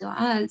answering our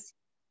du'as?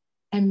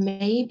 And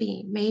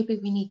maybe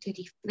we need to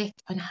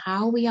reflect on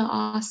how we are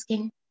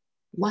asking,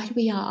 what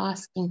we are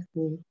asking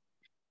for.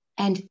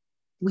 And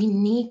we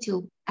need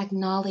to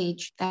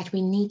acknowledge that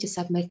we need to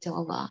submit to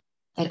Allah,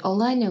 that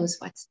Allah knows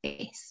what's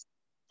best.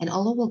 And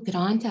Allah will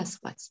grant us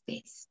what's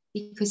best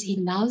because He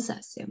loves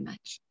us so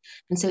much.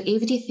 And so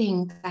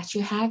everything that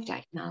you have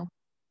right now,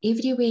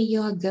 everywhere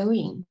you are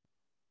going,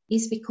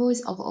 is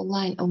because of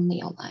Allah and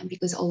only Allah, and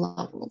because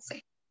Allah wills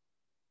it.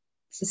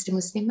 Sister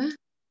Muslima?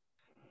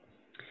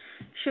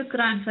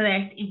 Shukran for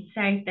that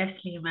insight,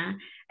 Taslima.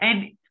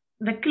 And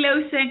the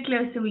closer and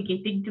closer we're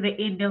getting to the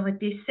end of it,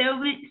 there's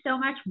so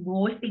much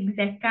more things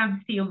that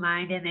comes to your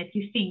mind and that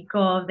you think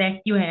of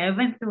that you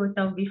haven't thought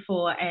of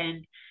before.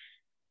 And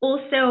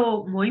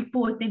also, more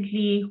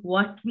importantly,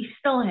 what we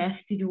still have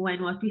to do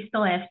and what we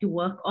still have to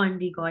work on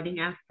regarding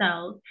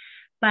ourselves.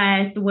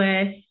 But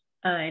with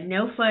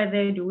no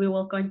further ado, we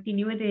will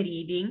continue with the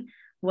reading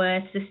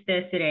with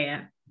Sister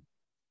Suraya.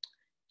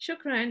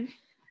 Shukran.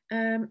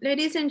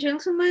 Ladies and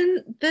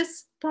gentlemen,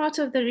 this part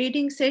of the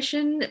reading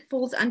session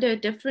falls under a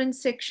different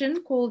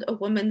section called A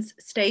Woman's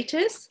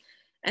Status,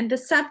 and the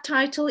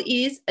subtitle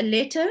is A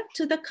Letter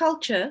to the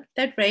Culture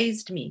That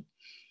Raised Me.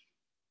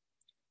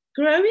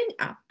 Growing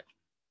up,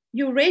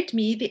 you read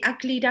me the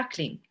ugly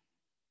duckling,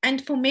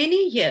 and for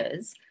many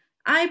years,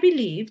 I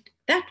believed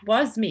that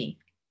was me.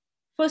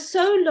 For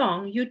so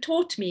long, you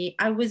taught me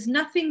I was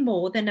nothing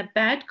more than a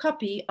bad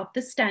copy of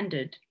the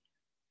standard.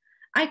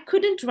 I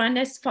couldn't run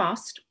as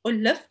fast or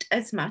lift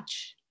as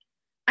much.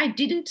 I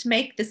didn't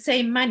make the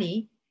same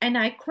money, and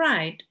I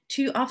cried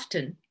too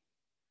often.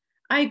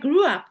 I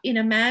grew up in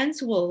a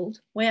man's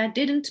world where I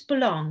didn't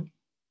belong,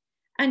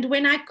 and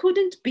when I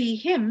couldn't be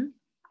him,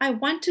 I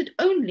wanted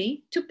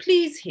only to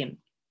please him.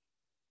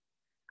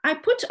 I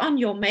put on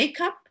your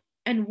makeup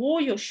and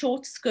wore your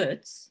short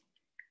skirts.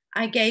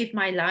 I gave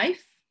my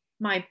life,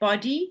 my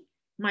body,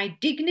 my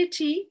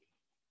dignity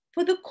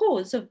for the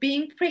cause of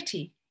being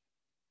pretty.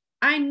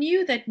 I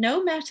knew that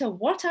no matter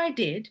what I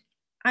did,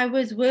 I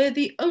was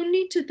worthy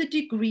only to the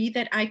degree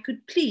that I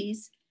could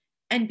please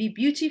and be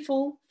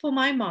beautiful for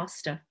my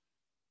master.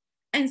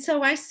 And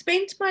so I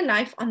spent my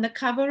life on the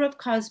cover of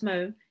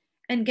Cosmo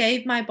and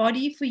gave my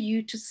body for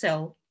you to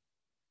sell.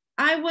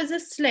 I was a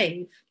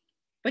slave,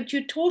 but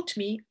you taught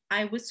me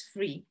I was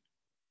free.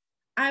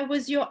 I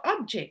was your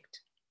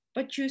object,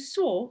 but you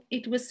saw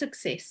it was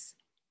success.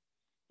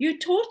 You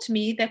taught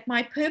me that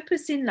my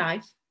purpose in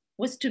life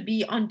was to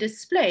be on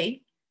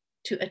display,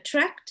 to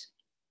attract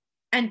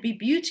and be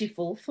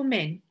beautiful for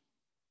men.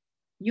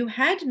 You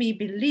had me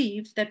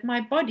believe that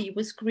my body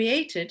was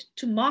created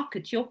to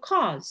market your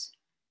cars,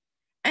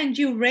 and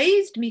you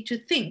raised me to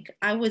think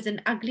I was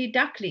an ugly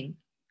duckling,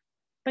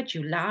 but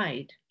you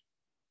lied.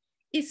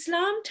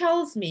 Islam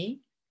tells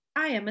me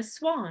I am a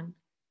swan.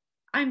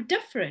 I'm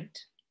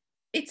different.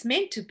 It's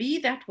meant to be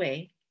that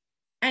way.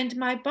 And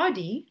my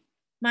body,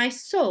 my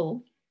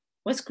soul,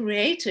 was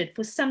created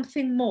for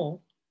something more.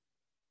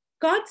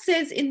 God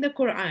says in the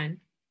Quran,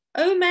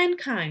 O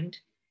mankind,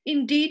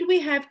 indeed we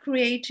have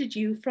created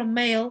you from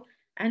male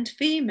and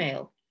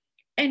female,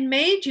 and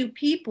made you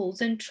peoples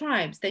and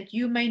tribes that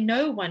you may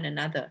know one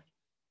another.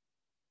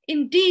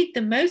 Indeed,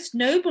 the most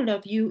noble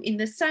of you in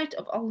the sight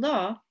of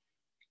Allah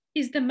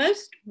is the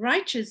most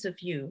righteous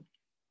of you.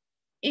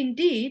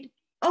 Indeed,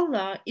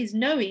 Allah is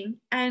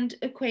knowing and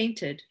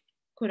acquainted.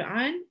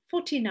 Quran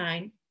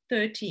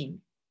 49:13.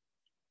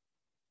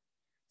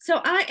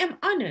 So I am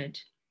honored,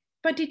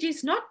 but it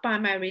is not by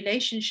my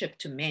relationship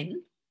to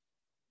men.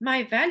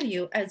 My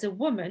value as a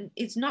woman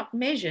is not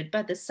measured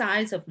by the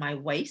size of my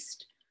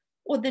waist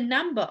or the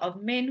number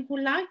of men who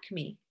like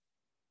me.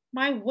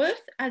 My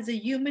worth as a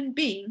human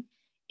being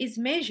is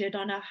measured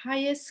on a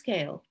higher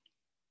scale,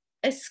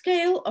 a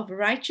scale of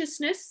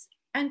righteousness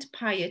and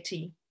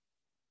piety.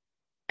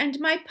 And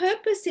my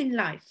purpose in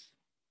life,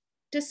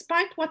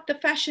 despite what the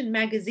fashion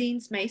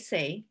magazines may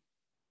say,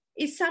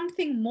 is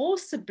something more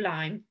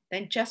sublime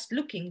than just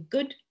looking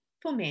good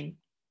for men.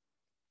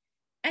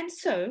 And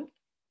so,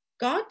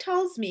 God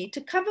tells me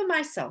to cover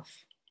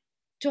myself,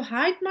 to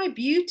hide my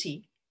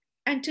beauty,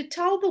 and to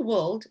tell the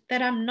world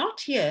that I'm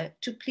not here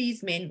to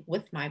please men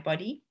with my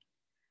body.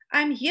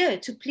 I'm here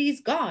to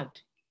please God.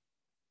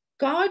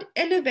 God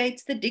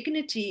elevates the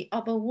dignity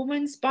of a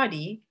woman's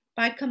body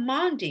by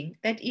commanding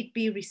that it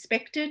be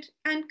respected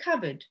and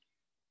covered,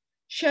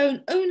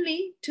 shown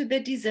only to the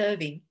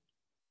deserving,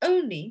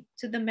 only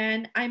to the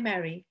man I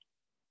marry.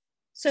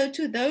 So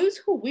to those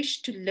who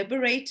wish to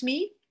liberate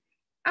me,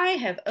 I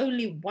have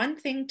only one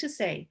thing to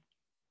say.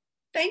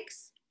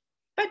 Thanks,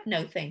 but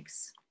no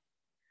thanks.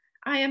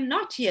 I am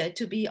not here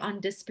to be on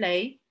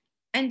display,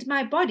 and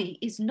my body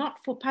is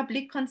not for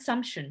public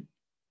consumption.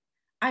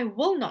 I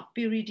will not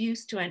be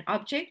reduced to an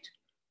object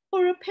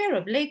or a pair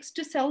of legs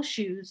to sell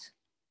shoes.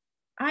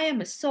 I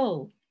am a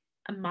soul,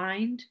 a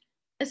mind,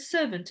 a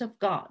servant of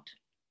God.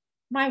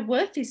 My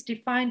worth is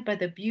defined by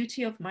the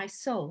beauty of my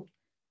soul,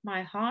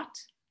 my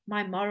heart,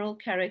 my moral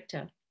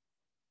character.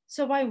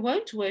 So I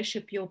won't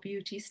worship your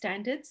beauty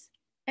standards,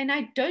 and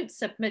I don't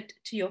submit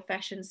to your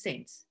fashion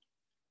sense.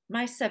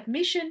 My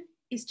submission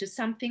is to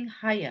something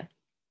higher.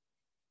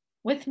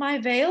 With my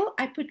veil,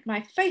 I put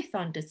my faith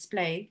on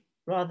display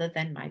rather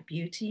than my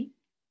beauty.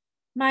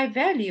 My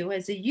value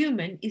as a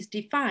human is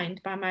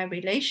defined by my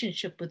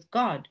relationship with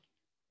God,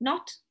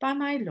 not by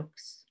my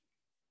looks.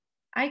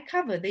 I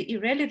cover the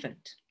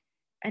irrelevant,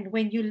 and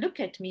when you look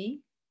at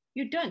me,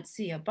 you don't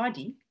see a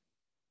body.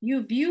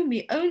 You view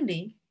me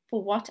only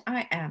for what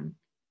I am,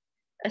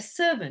 a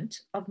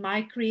servant of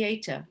my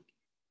Creator.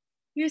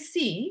 You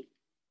see,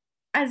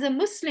 as a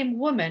Muslim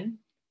woman,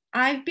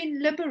 I've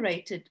been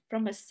liberated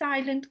from a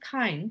silent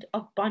kind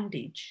of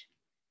bondage.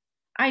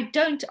 I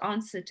don't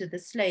answer to the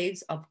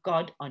slaves of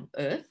God on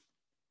earth.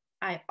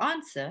 I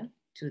answer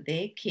to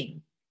their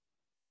king.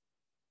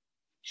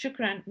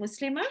 Shukran,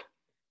 Muslima.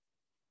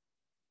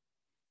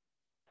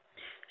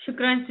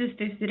 Shukran,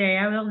 Sister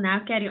Suraya. I will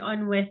now carry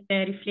on with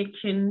the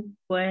reflection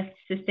with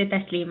Sister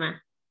Taslima.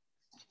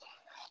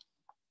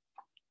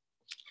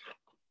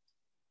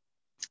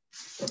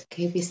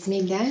 Okay,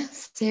 Bismillah.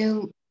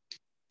 So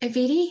a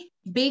very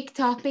big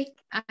topic,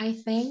 I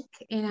think,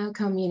 in our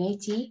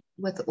community,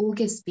 with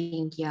August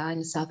being here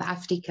in South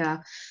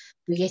Africa,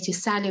 we get to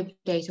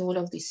celebrate all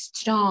of these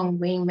strong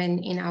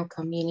women in our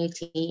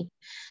community.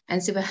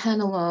 And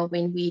subhanAllah,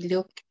 when we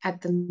look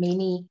at the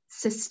many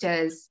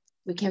sisters,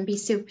 we can be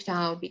so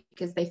proud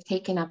because they've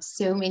taken up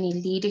so many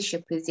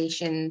leadership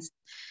positions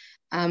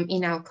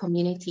in our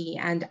community.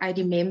 And I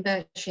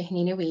remember Shaykh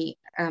Ninowy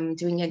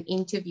doing an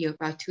interview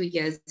about 2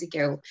 years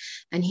ago,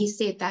 and he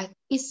said that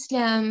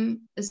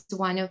Islam is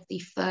one of the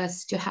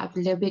first to have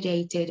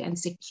liberated and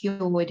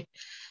secured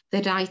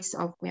the rights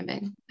of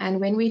women. And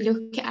when we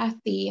look at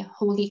the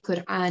Holy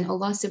Quran,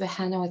 Allah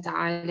subhanahu wa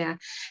ta'ala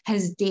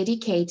has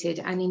dedicated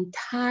an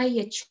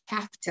entire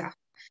chapter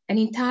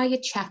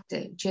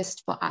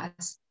just for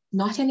us,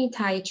 not an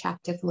entire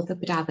chapter for the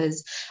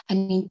brothers,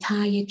 an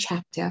entire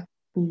chapter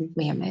for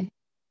women.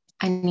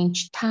 An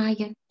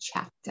entire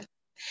chapter.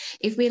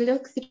 If we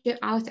look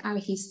throughout our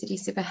history,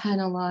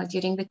 subhanAllah,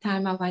 during the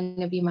time of our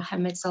Nabi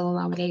Muhammad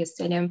sallallahu alayhi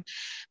wasallam,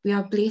 we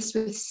are blessed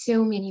with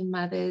so many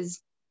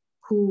mothers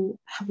who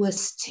were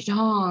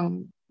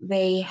strong,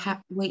 they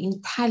were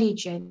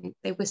intelligent,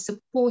 they were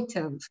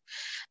supportive,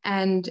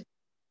 and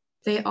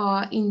they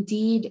are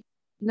indeed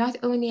not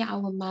only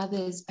our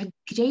mothers, but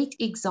great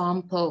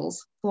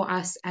examples for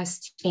us as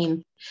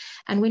strength.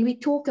 And when we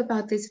talk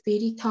about this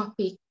very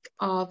topic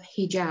of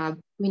hijab,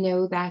 we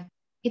know that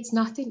it's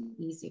not an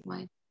easy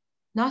one.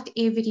 Not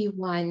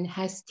everyone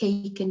has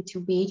taken to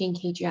wearing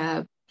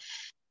hijab,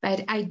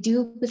 but I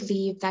do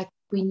believe that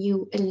when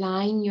you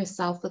align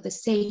yourself for the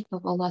sake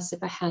of Allah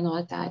subhanahu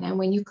wa ta'ala, and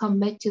when you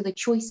commit to the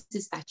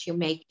choices that you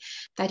make,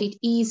 that it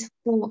is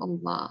for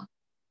Allah,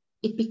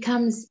 it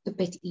becomes a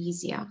bit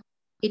easier.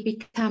 It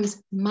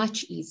becomes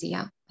much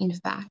easier, in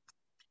fact.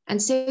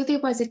 And so there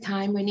was a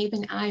time when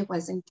even I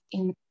wasn't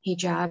in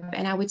hijab,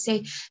 and I would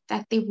say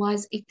that there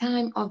was a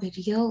time of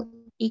real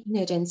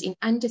ignorance in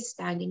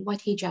understanding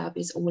what hijab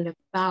is all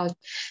about.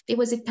 There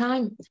was a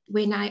time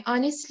when I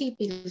honestly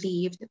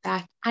believed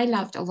that I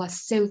loved Allah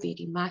so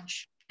very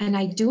much, and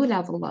I do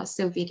love Allah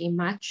so very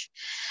much,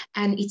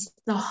 and it's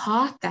the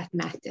heart that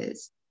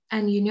matters.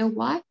 And you know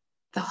what?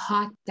 The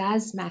heart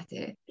does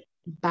matter,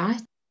 but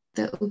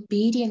the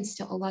obedience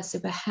to Allah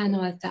subhanahu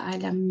wa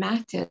ta'ala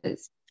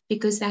matters,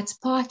 because that's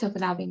part of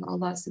loving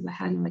Allah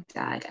subhanahu wa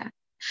ta'ala.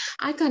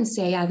 I can't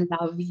say I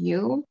love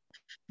you,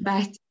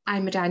 but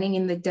I'm running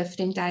in the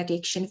different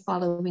direction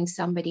following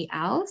somebody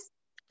else.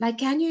 Like,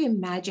 can you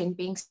imagine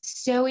being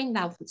so in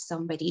love with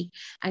somebody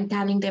and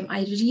telling them,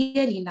 I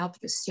really love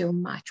you so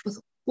much with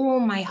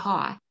all my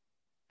heart,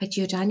 but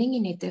you're running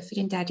in a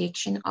different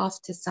direction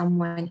after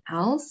someone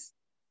else,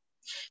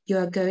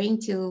 you're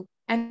going to,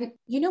 and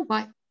you know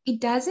what? It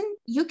doesn't,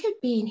 you could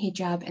be in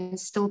hijab and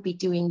still be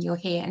doing your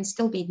hair and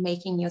still be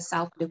making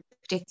yourself look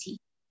pretty.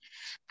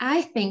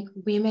 I think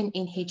women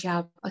in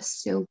hijab are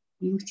so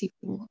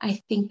beautiful. I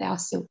think they are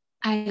so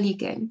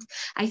elegant.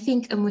 I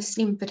think a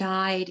Muslim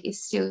bride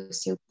is so,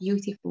 so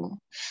beautiful.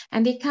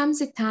 And there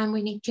comes a time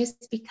when it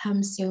just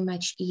becomes so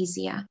much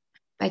easier.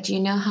 But you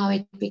know how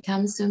it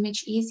becomes so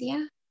much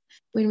easier?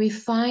 When we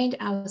find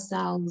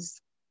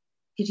ourselves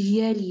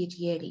really,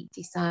 really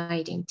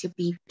deciding to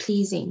be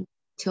pleasing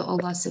to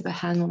Allah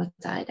subhanahu wa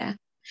ta'ala.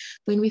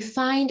 When we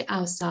find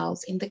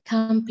ourselves in the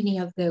company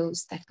of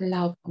those that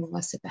love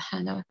Allah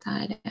subhanahu wa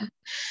ta'ala.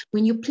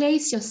 When you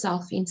place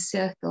yourself in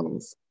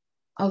circles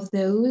of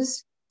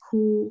those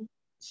who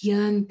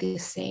yearn the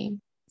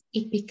same,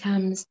 it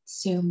becomes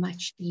so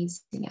much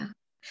easier.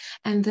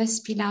 And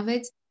this,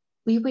 beloved,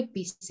 we would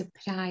be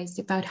surprised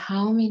about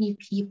how many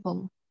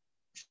people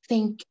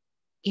think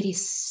it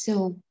is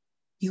so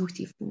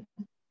beautiful.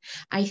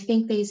 I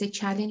think there's a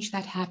challenge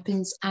that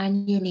happens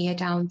annually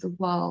around the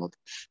world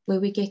where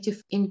we get to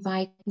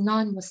invite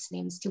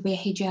non-Muslims to wear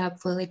hijab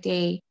for a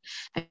day.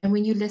 And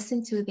when you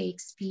listen to the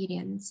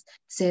experiences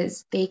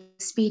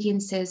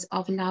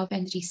of love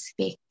and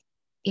respect,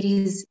 it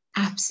is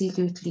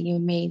absolutely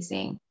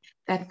amazing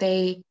that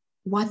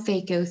what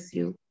they go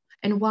through.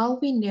 And while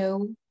we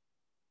know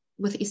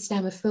with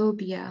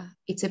Islamophobia,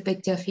 it's a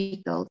bit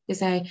difficult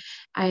because I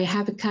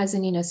have a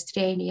cousin in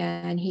Australia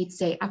and he'd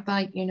say,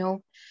 Appa, you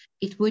know,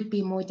 it would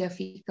be more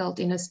difficult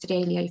in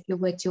Australia if you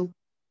were to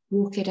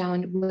walk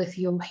around with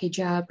your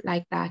hijab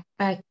like that.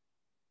 But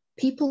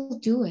people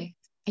do it,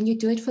 and you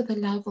do it for the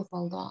love of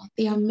Allah.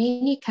 There are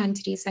many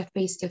countries that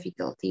face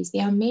difficulties.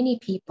 There are many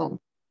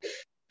people.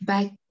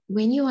 But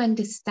when you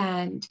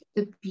understand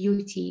the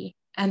beauty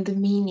and the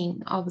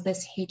meaning of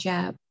this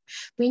hijab,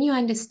 when you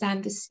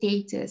understand the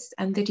status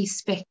and the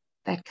respect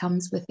that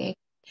comes with it,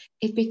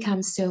 it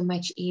becomes so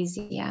much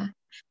easier.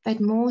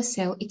 But more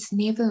so, it's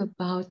never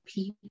about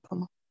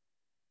people.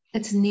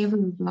 It's never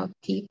about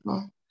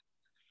people.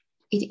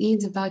 It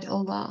is about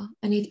Allah,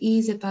 and it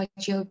is about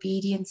your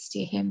obedience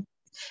to Him.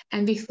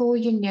 And before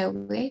you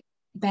know it,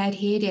 bad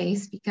hair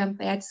days become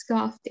bad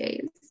scarf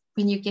days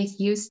when you get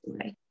used to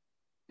it.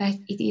 But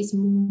it is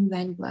more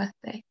than worth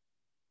it.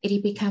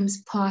 It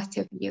becomes part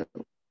of you.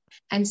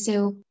 And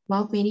so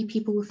while many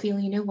people will feel,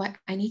 you know what,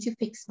 I need to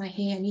fix my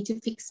hair, I need to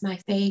fix my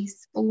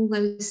face, all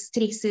those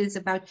stresses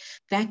about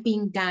that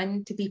being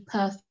done to be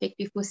perfect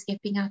before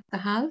stepping out the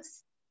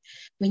house.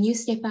 When you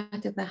step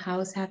out of the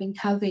house having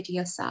covered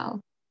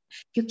yourself,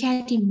 you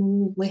carry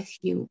more with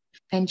you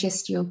than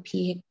just your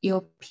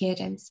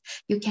appearance.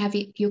 You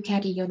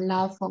carry your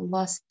love for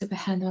Allah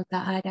subhanahu wa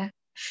ta'ala.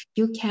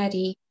 You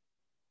carry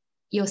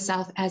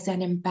yourself as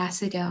an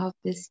ambassador of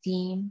this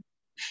deen.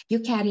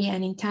 You carry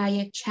an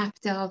entire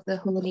chapter of the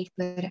Holy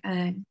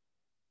Quran.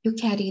 You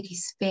carry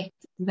respect,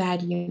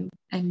 value,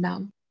 and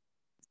love.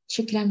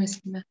 Shukran,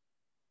 Muslima.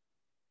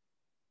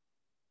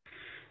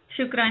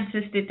 Shukran,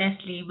 Sister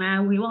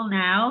Taslima. We will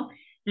now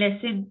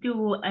listen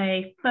to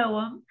a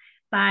poem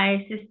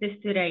by Sister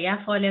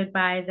Suraya, followed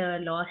by the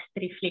last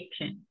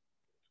reflection.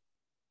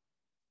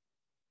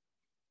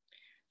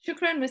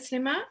 Shukran,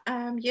 Muslima.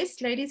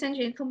 Yes, ladies and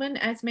gentlemen,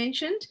 as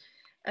mentioned,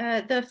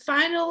 the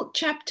final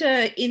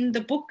chapter in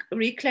the book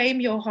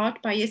Reclaim Your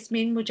Heart by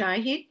Yasmin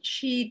Mujahid,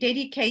 she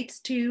dedicates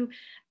to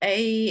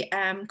a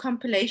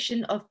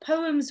compilation of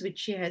poems which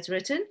she has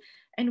written,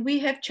 and we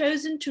have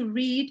chosen to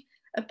read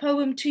a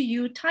poem to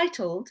you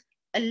titled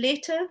A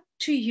Letter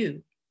to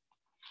You.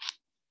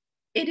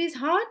 It is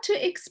hard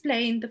to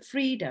explain the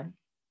freedom.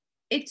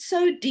 It's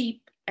so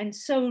deep and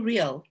so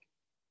real.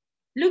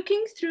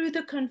 Looking through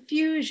the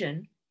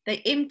confusion,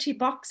 the empty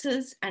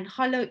boxes and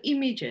hollow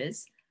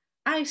images,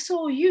 I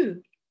saw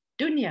you,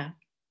 Dunya.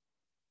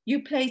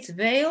 You place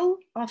veil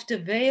after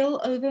veil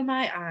over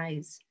my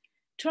eyes,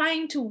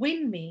 trying to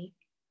win me,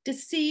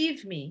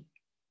 deceive me,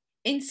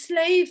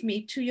 enslave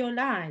me to your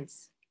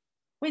lies.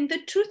 When the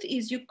truth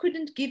is you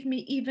couldn't give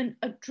me even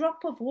a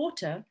drop of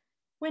water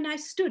when I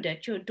stood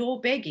at your door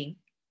begging.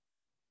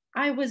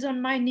 I was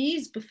on my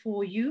knees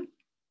before you,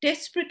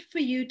 desperate for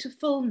you to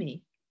fill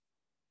me.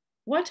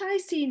 What I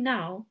see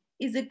now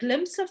is a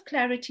glimpse of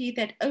clarity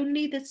that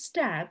only the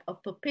stab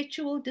of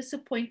perpetual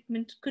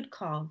disappointment could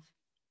carve.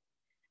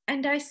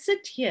 And I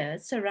sit here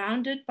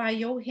surrounded by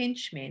your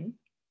henchmen,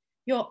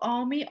 your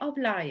army of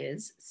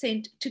liars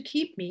sent to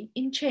keep me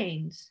in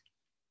chains.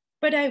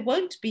 But I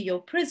won't be your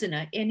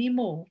prisoner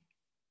anymore.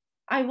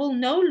 I will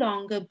no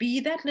longer be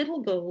that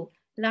little girl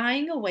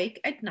lying awake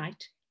at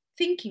night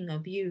thinking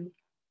of you.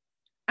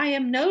 I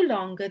am no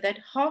longer that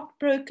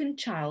heartbroken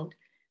child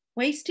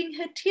wasting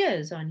her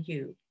tears on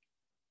you.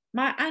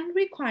 My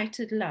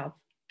unrequited love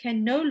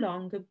can no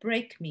longer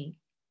break me.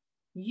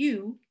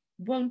 You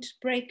won't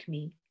break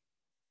me.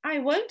 I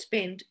won't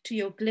bend to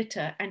your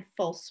glitter and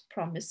false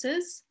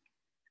promises.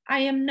 I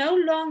am no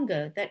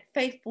longer that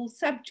faithful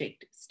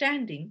subject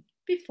standing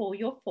before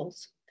your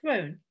false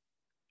throne.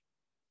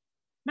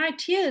 My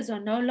tears are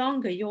no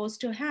longer yours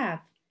to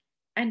have,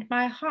 and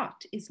my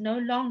heart is no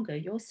longer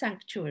your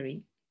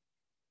sanctuary.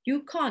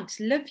 You can't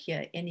live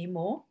here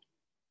anymore.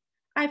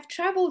 I've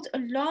traveled a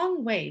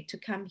long way to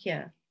come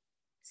here.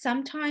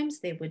 Sometimes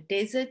there were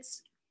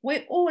deserts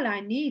where all I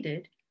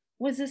needed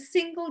was a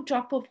single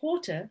drop of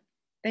water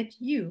that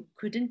you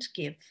couldn't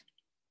give.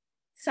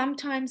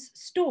 Sometimes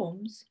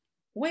storms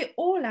where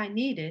all I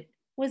needed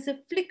was a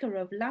flicker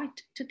of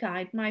light to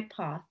guide my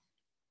path.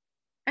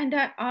 And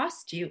I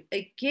asked you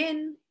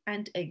again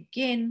and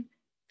again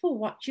for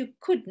what you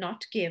could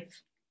not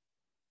give.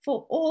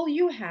 For all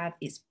you have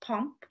is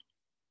pomp,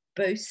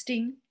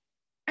 boasting,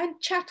 and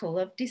chattel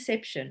of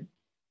deception.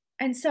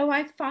 And so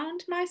I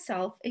found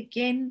myself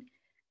again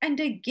and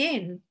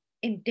again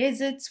in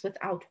deserts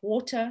without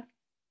water,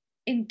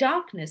 in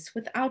darkness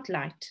without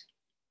light.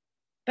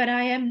 But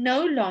I am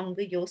no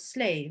longer your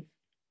slave,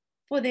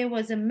 for there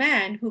was a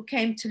man who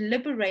came to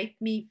liberate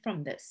me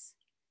from this.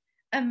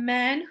 A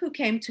man who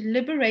came to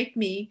liberate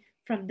me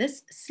from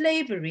this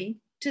slavery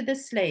to the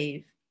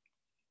slave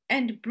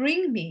and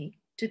bring me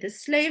to the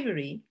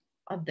slavery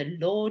of the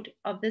Lord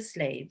of the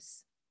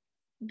slaves.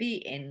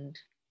 The end.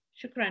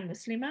 Shukran,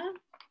 Muslima.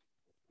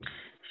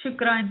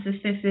 Shukran,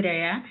 Sister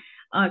Suraya.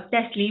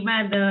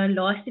 Taslima, the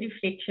last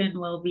reflection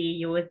will be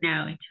yours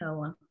now,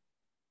 inshallah.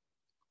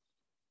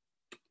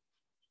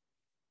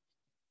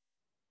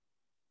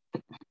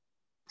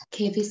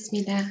 Okay,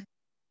 Bismillah.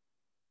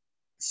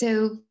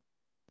 So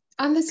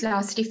on this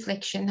last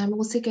reflection, I'm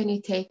also going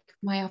to take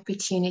my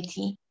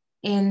opportunity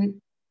in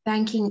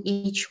thanking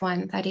each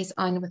one that is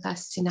on with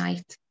us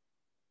tonight.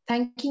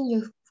 Thanking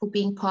you for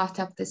being part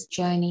of this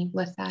journey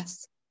with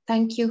us.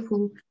 Thank you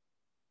for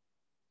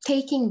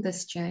taking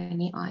this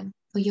journey on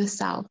for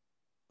yourself,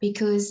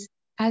 because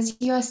as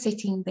you are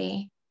sitting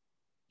there,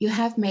 you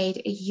have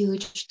made a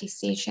huge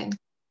decision.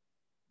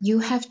 You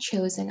have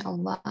chosen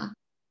Allah,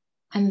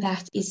 and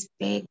that is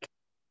big,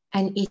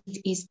 and it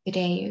is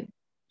brave.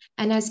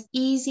 And as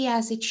easy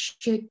as it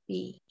should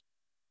be,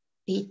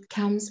 it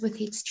comes with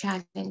its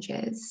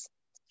challenges.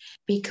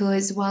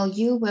 Because while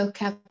you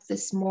woke up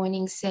this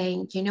morning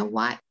saying, you know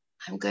what,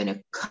 I'm going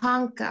to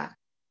conquer,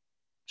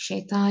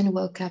 Shaitan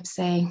woke up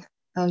saying,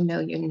 oh no,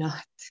 you're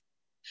not.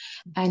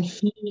 And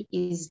he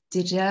is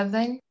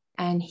driven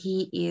and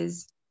he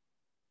is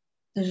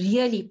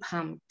really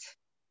pumped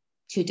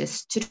to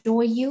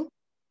destroy you,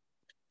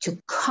 to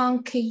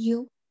conquer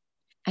you,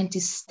 and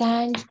to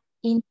stand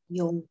in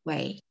your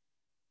way.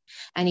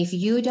 And if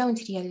you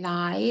don't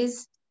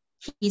realize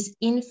his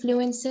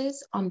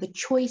influences on the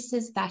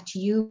choices that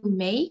you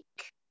make,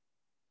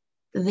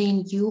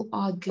 then you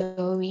are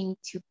going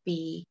to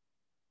be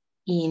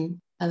in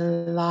a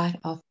lot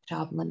of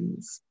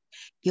problems.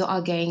 You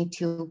are going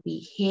to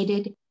be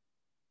headed,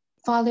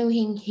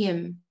 following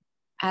him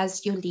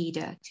as your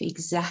leader to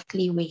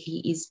exactly where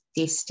he is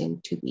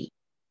destined to be.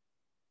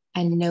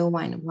 And no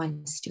one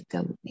wants to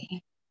go there.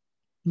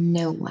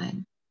 No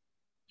one.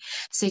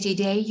 So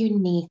today you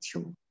need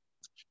to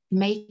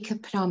make a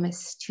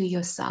promise to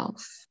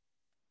yourself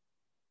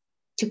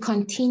to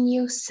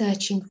continue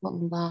searching for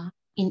Allah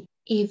in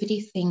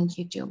everything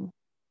you do,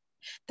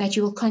 that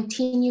you will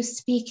continue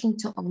speaking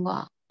to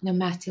Allah no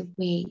matter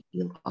where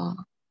you are,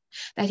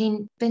 that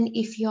even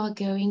if you are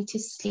going to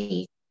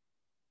sleep,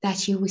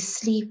 that you will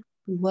sleep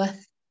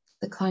with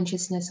the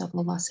consciousness of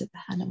Allah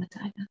subhanahu wa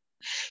ta'ala.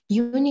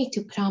 You need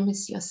to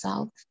promise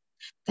yourself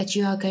that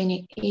you are going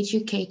to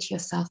educate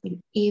yourself in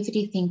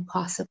everything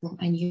possible,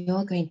 and you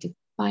are going to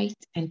fight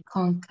and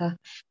conquer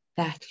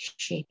that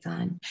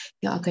shaitan.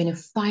 You are going to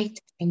fight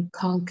and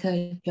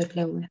conquer your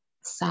lower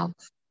self,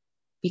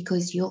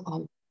 because you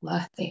are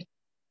worth it.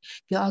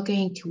 You are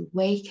going to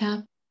wake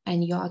up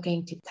and you are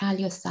going to tell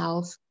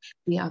yourself,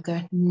 we are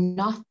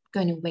not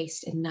going to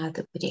waste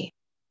another day.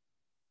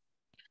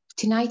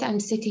 Tonight I'm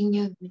sitting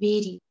here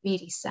very,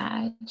 very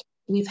sad.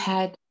 We've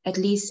had at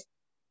least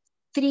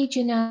 3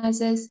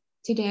 janazas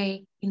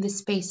today in the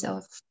space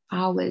of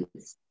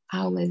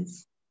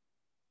hours.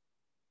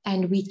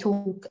 And we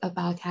talk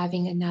about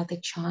having another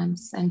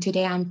chance. And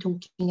today I'm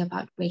talking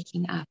about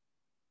waking up.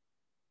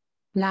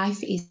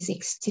 Life is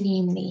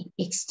extremely,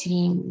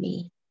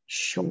 extremely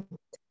short.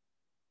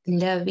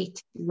 Live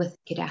it with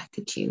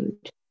gratitude.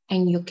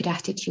 And your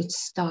gratitude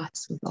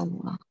starts with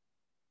Allah.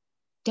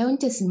 Don't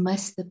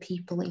dismiss the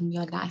people in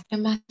your life, no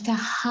matter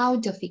how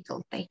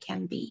difficult they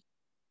can be.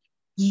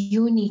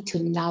 You need to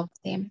love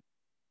them.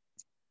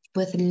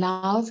 With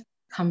love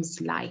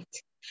comes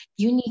light.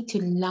 You need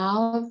to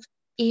love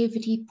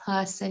every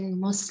person,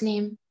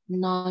 Muslim,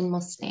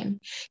 non-Muslim.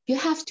 You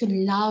have to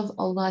love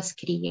Allah's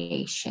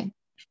creation.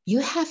 You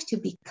have to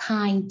be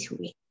kind to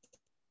it.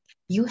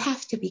 You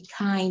have to be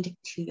kind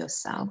to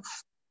yourself.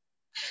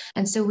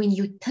 And so when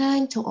you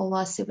turn to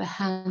Allah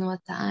subhanahu wa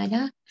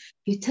ta'ala,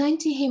 you turn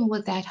to him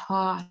with that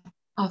heart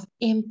of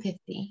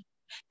empathy,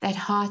 that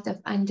heart of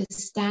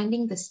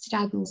understanding the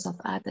struggles of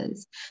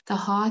others, the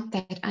heart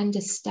that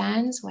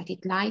understands what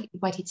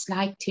it's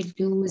like to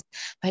lose,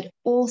 but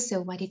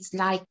also what it's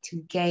like to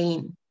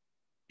gain.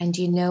 And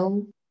you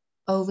know,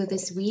 over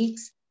these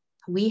weeks,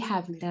 we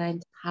have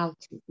learned how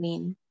to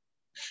win.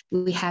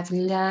 We have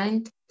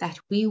learned that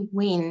we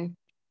win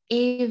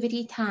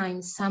every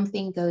time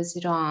something goes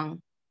wrong,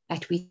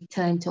 that we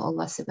turn to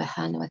Allah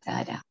subhanahu wa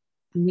ta'ala.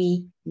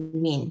 We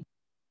win.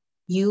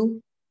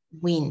 You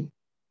win.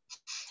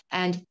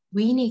 And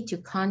we need to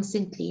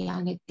constantly,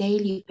 on a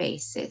daily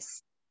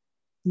basis,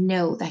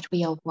 know that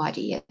we are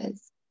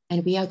warriors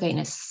and we are going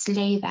to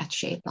slay that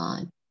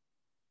shaitan,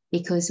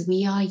 because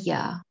we are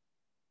here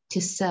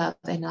to serve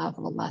and love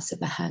Allah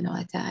subhanahu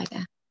wa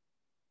ta'ala.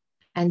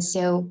 And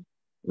so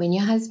when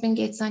your husband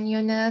gets on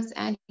your nerves,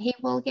 and he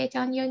will get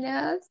on your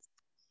nerves,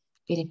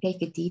 you're going to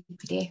take a deep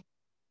breath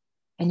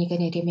and you're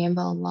going to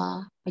remember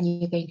Allah and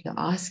you're going to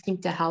ask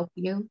him to help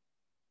you,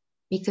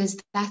 because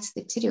that's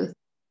the truth.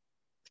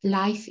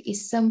 Life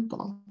is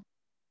simple.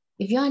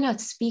 If you're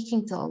not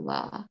speaking to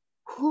Allah,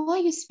 who are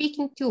you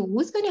speaking to?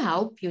 Who's going to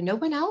help you? No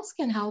one else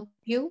can help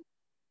you.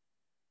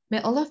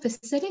 May Allah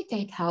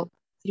facilitate help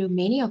through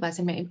many of us,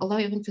 and may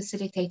Allah even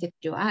facilitate it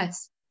through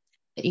us.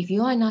 But if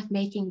you are not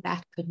making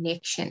that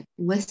connection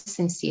with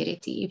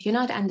sincerity, if you're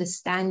not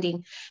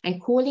understanding and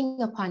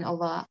calling upon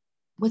Allah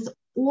with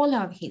all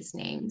of his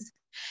names,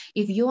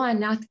 if you are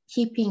not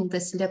keeping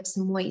these lips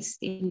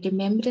moist in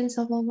remembrance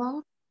of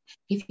Allah,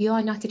 if you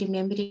are not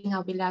remembering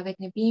our beloved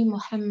Nabi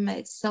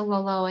Muhammad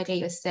sallallahu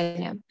alayhi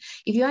wasallam,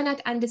 if you are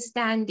not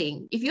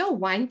understanding, if you're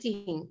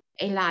wanting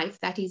a life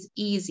that is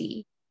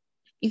easy,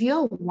 if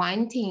you're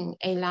wanting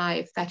a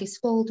life that is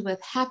filled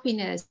with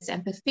happiness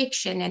and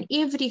perfection and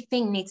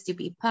everything needs to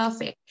be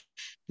perfect,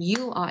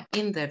 you are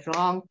in the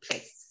wrong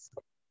place.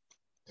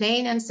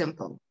 Plain and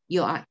simple,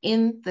 you are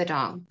in the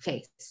wrong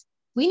place.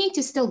 We need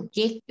to still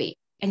get there,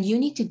 and you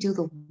need to do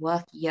the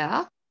work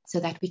here so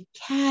that we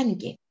can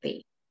get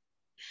there.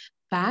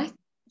 But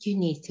you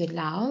need to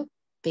love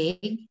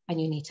big and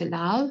you need to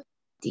love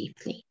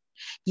deeply.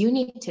 You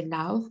need to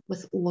love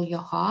with all your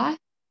heart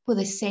for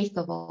the sake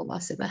of Allah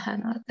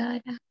subhanahu wa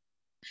ta'ala.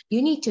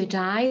 You need to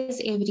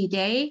rise every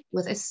day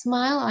with a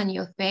smile on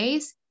your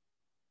face.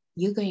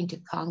 You're going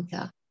to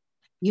conquer.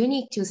 You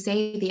need to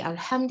say the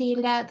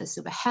Alhamdulillah, the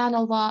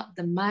Subhanallah,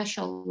 the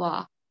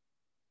MashaAllah.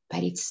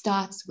 But it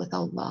starts with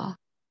Allah.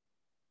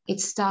 It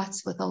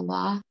starts with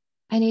Allah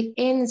and it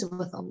ends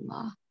with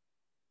Allah.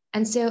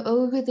 And so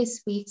over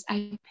these weeks,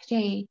 I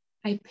pray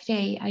that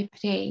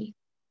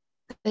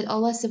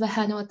Allah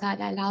subhanahu wa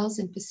ta'ala allows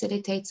and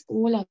facilitates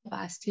all of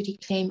us to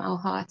reclaim our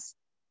hearts,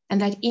 and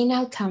that in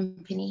our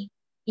company,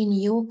 in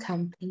your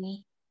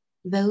company,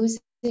 those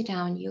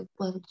around you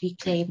will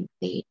reclaim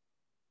theirs,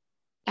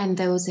 and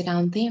those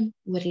around them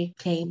will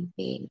reclaim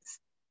theirs.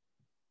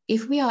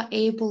 If we are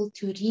able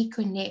to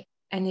reconnect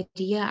and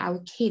rear our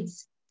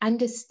kids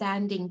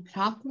understanding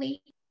properly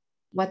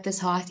what this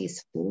heart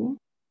is for,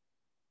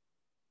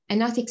 and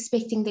not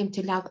expecting them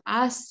to love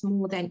us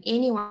more than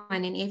anyone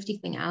and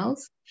everything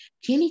else,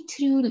 really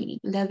truly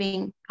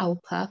living our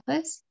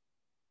purpose,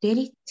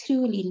 really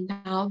truly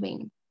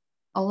loving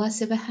Allah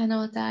subhanahu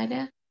wa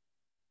ta'ala,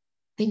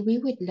 then we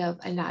would live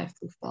a life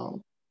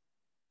fulfilled.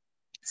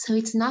 So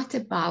it's not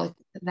about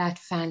that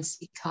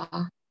fancy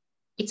car.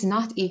 It's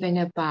not even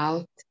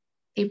about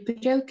a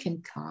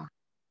broken car.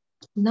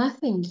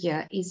 Nothing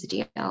here is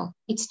real.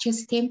 It's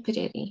just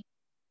temporary.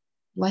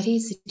 What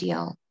is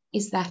real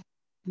is that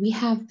we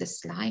have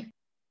this life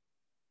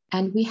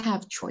and we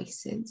have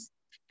choices.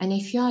 And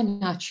if you are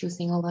not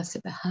choosing Allah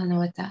subhanahu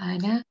wa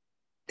ta'ala,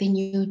 then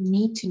you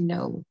need to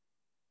know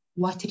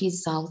what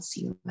results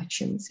you are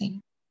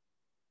choosing.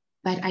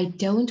 But I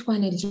don't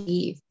want to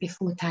leave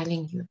before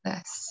telling you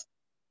this.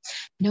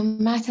 No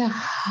matter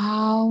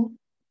how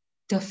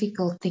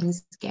difficult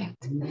things get,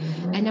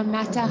 and no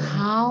matter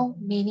how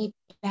many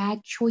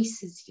bad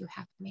choices you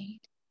have made,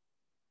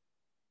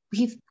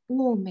 we've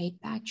all made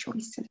bad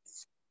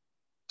choices.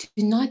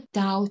 Do not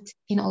doubt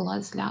in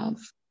Allah's love.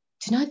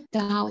 Do not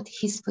doubt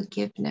his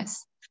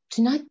forgiveness.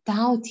 Do not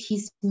doubt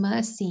his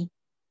mercy.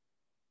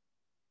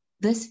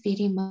 This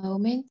very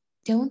moment,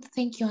 don't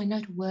think you are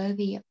not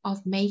worthy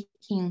of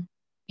making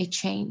a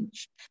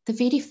change. The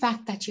very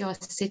fact that you are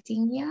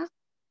sitting here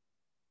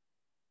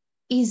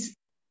is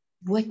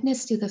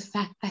witness to the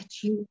fact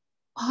that you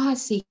are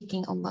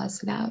seeking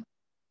Allah's love.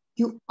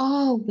 You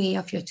are aware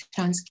of your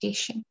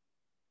transgression.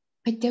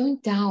 But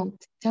don't doubt,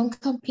 don't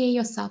compare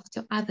yourself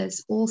to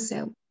others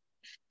also.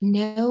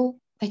 Know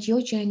that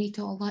your journey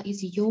to Allah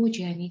is your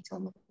journey to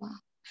Allah.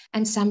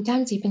 And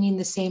sometimes even in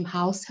the same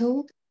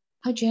household,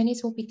 our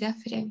journeys will be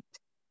different.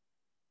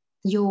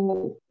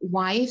 Your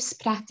wife's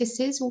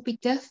practices will be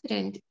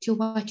different to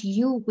what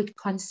you would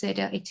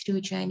consider a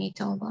true journey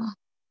to Allah.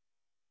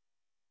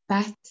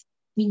 But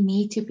we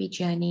need to be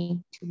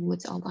journeying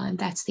towards Allah, and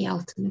that's the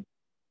ultimate.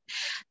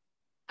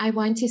 I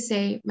want to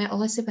say, may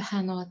Allah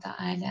subhanahu wa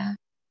ta'ala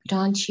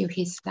grant you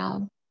his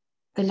love,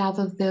 the love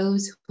of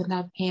those who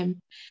love him,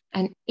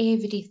 and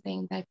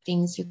everything that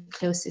brings you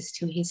closest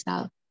to his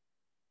love.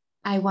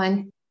 I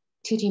want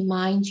to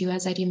remind you,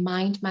 as I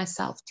remind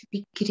myself, to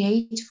be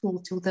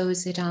grateful to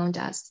those around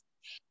us,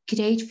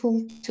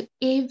 grateful to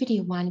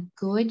everyone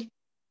good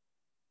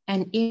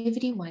and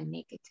everyone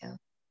negative,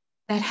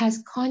 that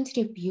has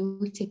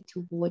contributed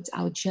towards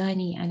our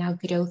journey and our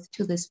growth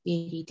to this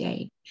very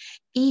day.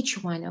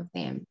 Each one of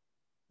them,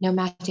 no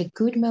matter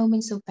good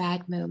moments or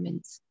bad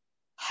moments,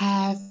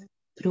 have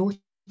brought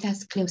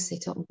us closer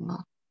to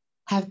Allah,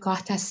 have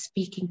got us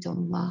speaking to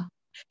Allah,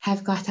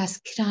 have got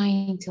us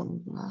crying to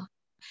Allah.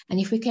 And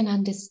if we can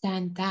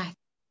understand that,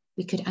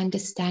 we could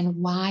understand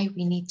why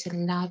we need to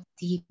love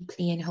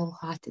deeply and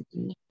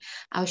wholeheartedly.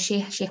 Our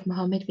Sheikh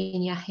Muhammad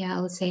bin Yahya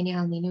al-Husayni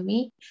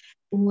al-Ninowy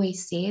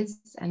always says,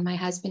 and my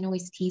husband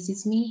always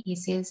teases me, he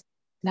says,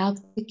 love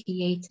the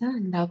Creator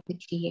and love the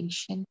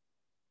creation.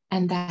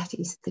 And that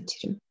is the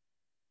truth.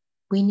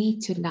 We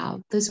need to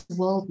love. This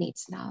world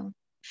needs love.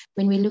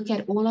 When we look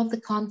at all of the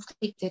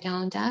conflict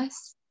around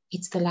us,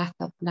 it's the lack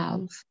of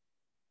love.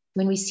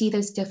 When we see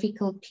those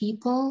difficult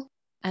people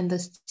and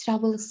those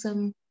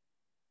troublesome,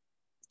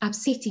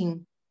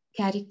 upsetting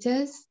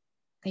characters,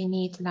 they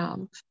need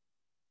love.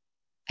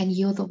 And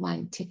you're the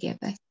one to give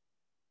it.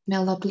 May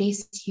Allah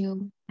bless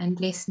you and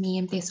bless me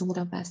and bless all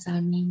of us.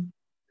 Ameen.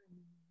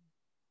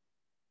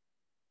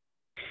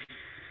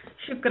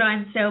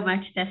 Shukran so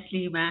much,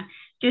 Taslima.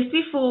 Just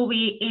before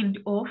we end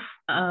off,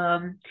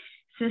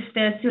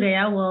 Sister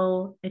Suraya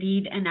will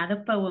read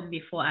another poem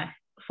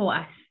for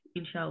us,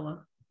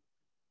 inshallah.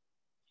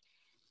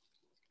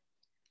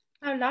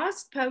 Our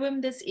last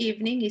poem this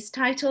evening is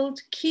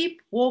titled,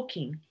 Keep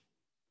Walking.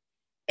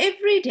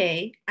 Every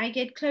day I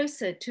get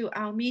closer to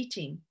our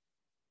meeting.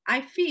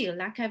 I feel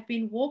like I've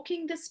been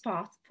walking this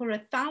path for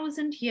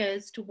 1,000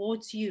 years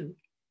towards you,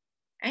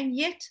 and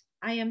yet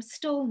I am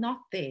still not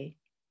there.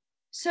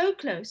 So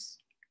close,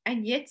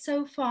 and yet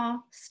so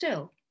far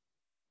still.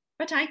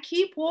 But I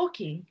keep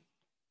walking,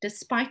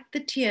 despite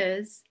the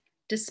tears,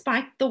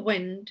 despite the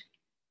wind,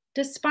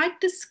 despite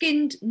the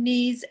skinned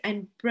knees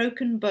and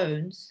broken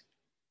bones,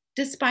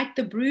 despite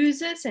the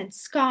bruises and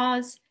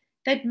scars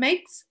that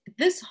makes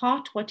this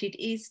heart what it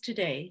is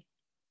today.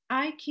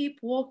 I keep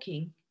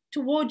walking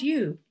toward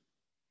you.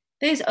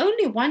 There's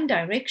only one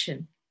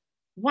direction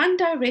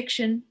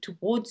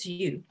towards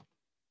you,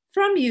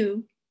 from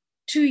you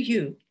to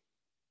you.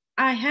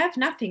 I have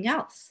nothing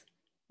else,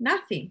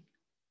 nothing.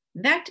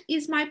 That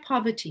is my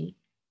poverty.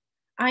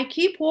 I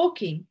keep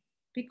walking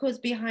because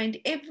behind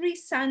every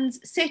sun's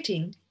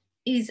setting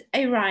is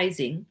a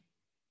rising.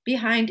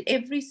 Behind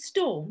every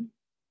storm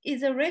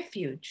is a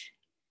refuge.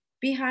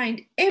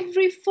 Behind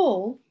every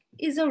fall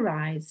is a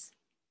rise.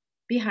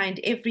 Behind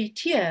every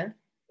tear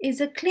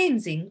is a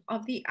cleansing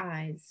of the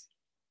eyes.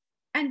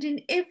 And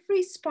in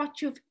every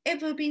spot you've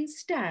ever been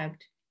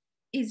stabbed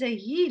is a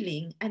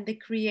healing and the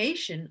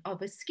creation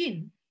of a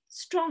skin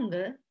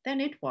stronger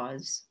than it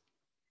was.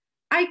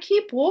 I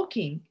keep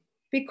walking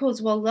because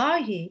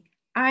wallahi,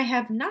 I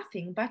have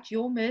nothing but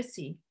your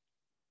mercy.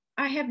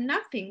 I have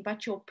nothing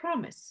but your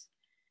promise,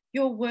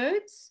 your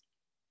words,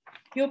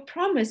 your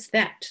promise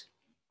that,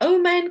 O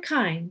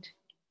mankind,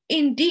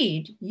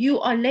 indeed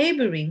you are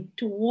laboring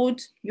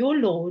towards your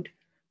Lord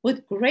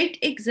with great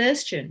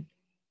exertion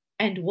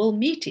and will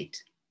meet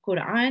it.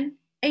 Quran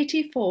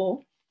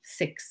 84:6.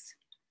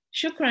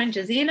 Shukran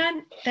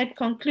jazilan. That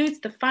concludes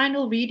the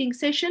final reading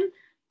session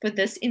for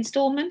this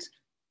installment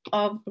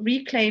of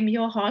Reclaim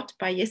Your Heart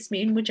by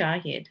Yasmin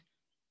Mujahid.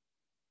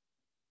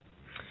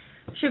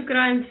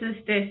 Shukran,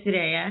 Sister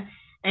Suraya.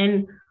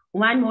 And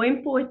one more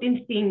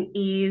important thing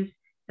is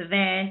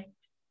that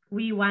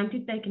we want to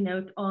take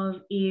note of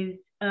is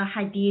a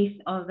hadith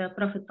of the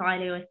Prophet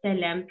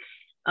ﷺ,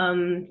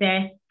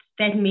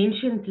 that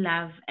mentions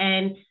love,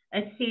 and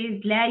it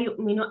says لا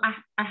يؤمن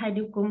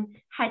أحدكم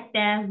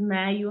حتى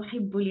ما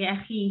يحب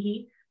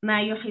لأخيه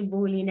ما يحب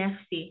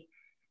لنفسه.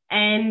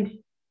 And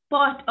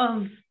part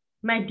of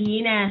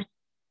Madina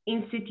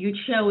Institute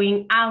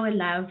showing our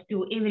love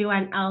to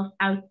everyone else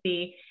out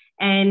there,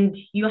 and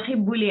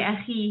يحب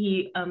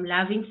لأخيه,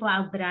 loving for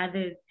our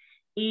brothers,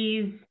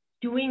 is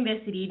doing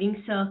this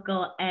reading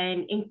circle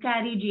and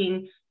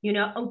encouraging,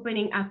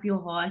 opening up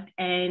your heart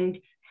and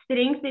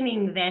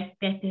strengthening that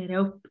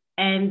rope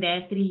and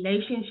that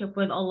relationship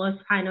with Allah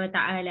subhanahu wa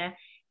ta'ala.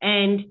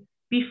 And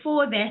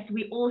before that,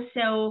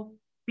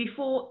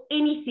 before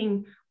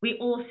anything, we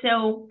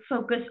also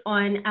focus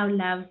on our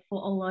love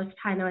for Allah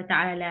subhanahu wa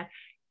ta'ala.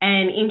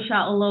 And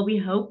inshallah, we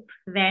hope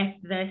that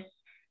this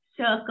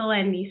circle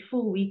and these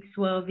 4 weeks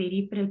were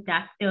very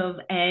productive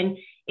and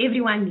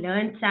everyone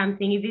learned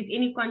something. If there's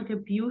any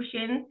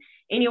contributions,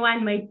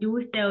 anyone may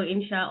do so,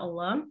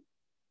 inshallah.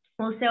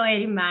 Also, a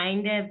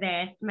reminder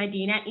that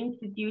Madina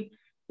Institute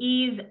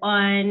is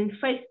on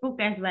Facebook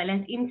as well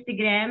as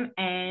Instagram,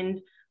 and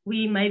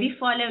we may be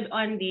followed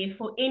on there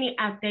for any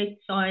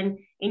updates on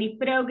any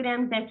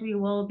programs that we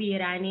will be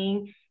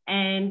running,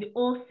 and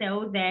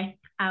also that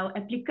our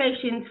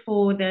applications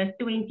for the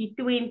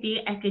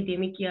 2020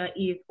 academic year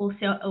is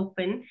also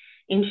open,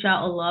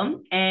 inshallah,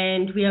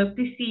 and we hope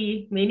to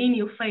see many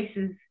new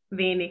faces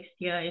there next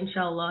year,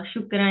 inshallah.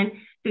 Shukran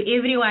to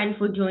everyone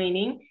for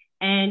joining,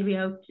 and we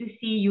hope to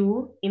see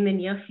you in the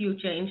near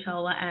future,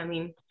 inshallah.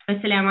 Ameen.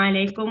 Assalamu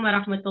alaikum wa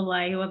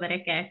rahmatullahi wa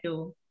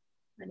barakatuh.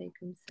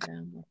 Alaikum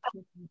salam wa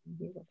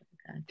rahmatullahi wa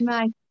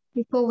barakatuh.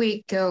 Before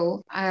we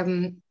go,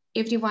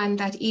 everyone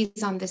that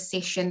is on this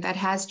session that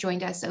has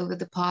joined us over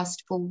the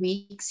past 4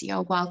 weeks,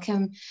 you're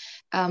welcome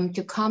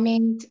to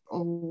comment,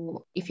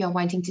 or if you're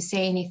wanting to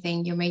say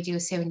anything, you may do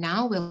so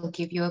now. We'll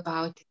give you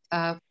about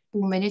 4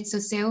 minutes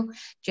or so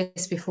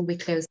just before we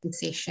close the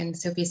session.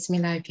 So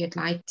Bismillah, if you'd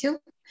like to.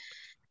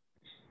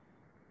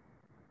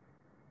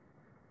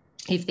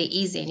 If there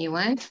is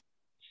anyone.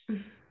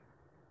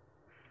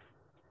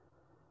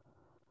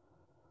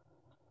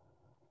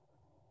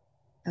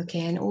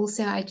 Okay, and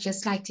also I'd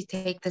just like to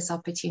take this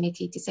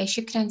opportunity to say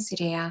shukran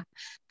Surya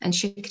and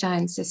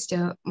shukran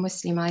Sister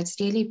Muslima. It's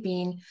really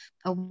been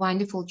a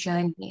wonderful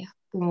journey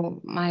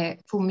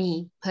for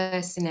me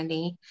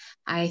personally.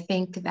 I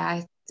think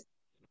that,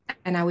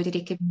 and I would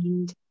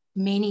recommend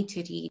many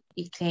to read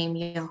Reclaim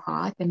Your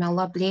Heart, and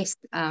Allah bless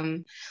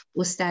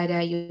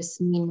Ustada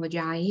Yasmin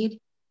Mujahid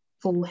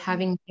for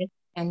having this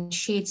and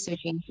shared so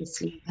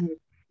generously,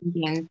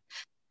 and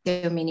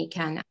so many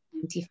can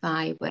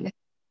identify with.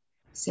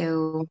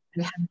 So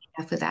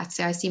alhamdulillah for that.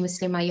 So I see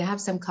Muslima, you have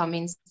some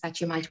comments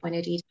that you might want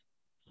to read.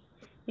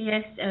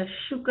 Yes,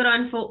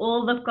 shukran for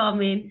all the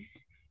comments,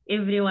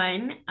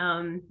 everyone.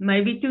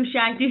 Maybe too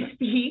shy to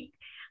speak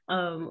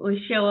or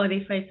show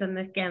their face on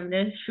the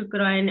camera.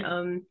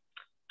 Shukran.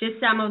 Just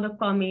some of the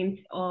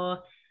comments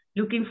are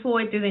looking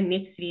forward to the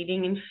next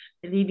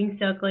reading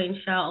circle,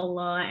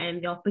 inshallah,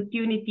 and the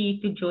opportunity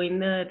to join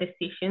the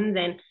sessions.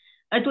 And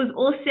it was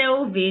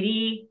also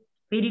very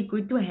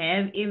good to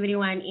have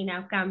everyone in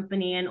our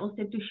company and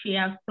also to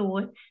share our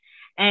thoughts.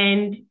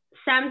 And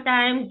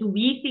sometimes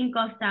we think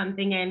of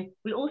something and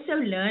we also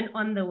learn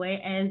on the way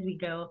as we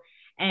go.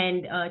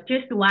 And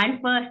just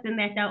one person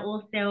that I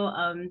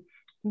also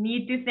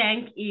need to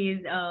thank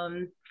is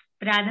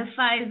Brother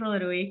Faisal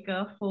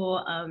Roika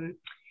for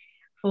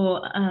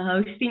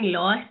hosting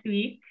last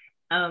week.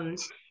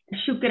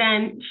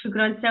 Shukran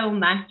so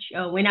much.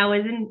 When I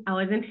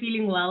wasn't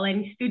feeling well,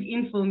 and he stood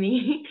in for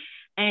me.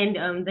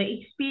 And the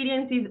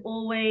experience is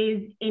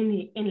always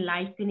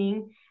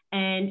enlightening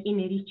and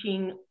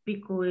enriching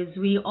because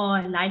we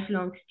are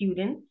lifelong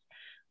students.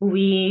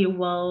 We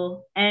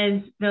will,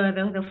 as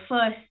the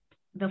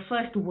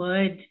first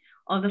word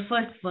or the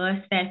first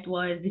verse that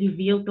was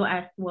revealed to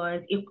us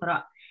was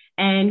Iqra,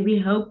 and we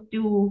hope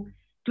to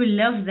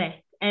love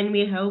that, and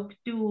we hope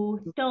to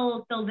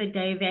till the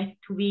day that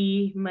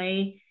we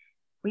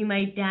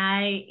may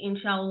die,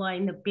 inshallah,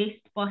 in the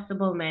best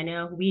possible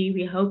manner.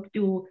 We hope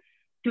to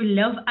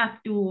live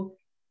up to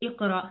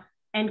Iqra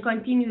and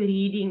continue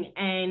reading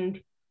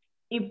and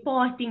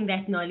imparting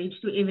that knowledge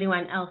to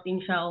everyone else,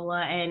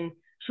 inshallah. And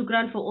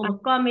shukran for all the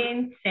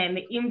comments and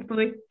the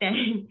input,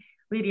 and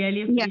we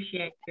really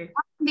appreciate it.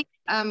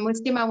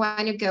 Muslim, I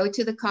want to go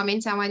to the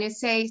comments. I want to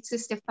say,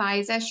 Sister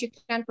Faiza,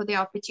 shukran for the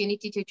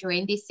opportunity to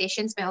join these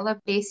sessions. May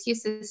Allah bless you,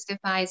 Sister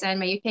Faiza, and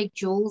may you take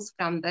jewels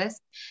from this.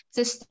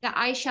 Sister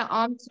Aisha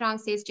Armstrong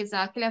says,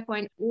 Jazakallah for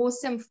an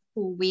awesome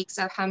 4 weeks.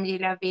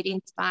 Alhamdulillah, very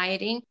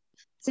inspiring.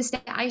 Sister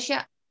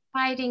Aisha,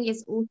 fighting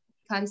is also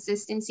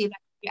consistency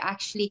that you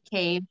actually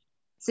came.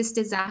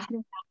 Sister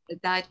Zahra,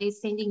 that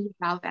is sending you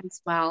love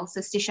as well.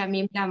 Sister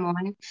Shamim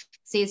Ramon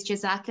says,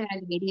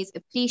 Jazakallah, ladies,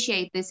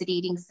 appreciate this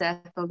reading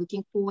circle.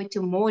 Looking forward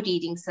to more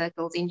reading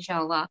circles,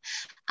 inshallah.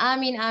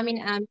 Ameen.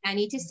 I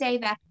need to say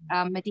that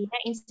Madina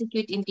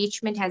Institute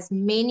Enrichment has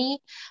many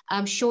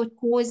short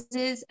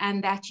courses,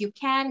 and that you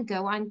can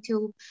go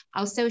onto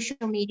our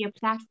social media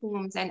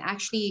platforms and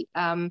actually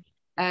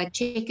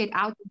check it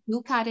out. We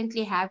do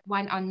currently have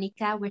one on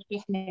Nikah with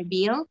Sheikh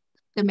Nabil.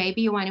 So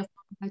maybe you want to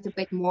find out a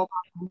bit more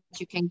about it.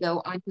 You can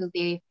go onto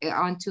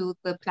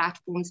the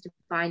platforms to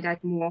find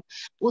out more.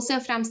 Also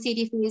from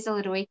Sidi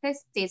Faisal Roita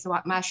says,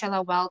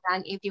 mashallah, well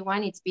done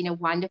everyone. It's been a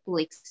wonderful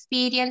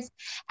experience.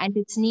 And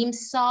it's Neem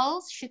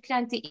Sauls.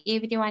 Shukran to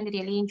everyone,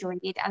 really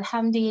enjoyed it.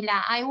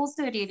 Alhamdulillah, I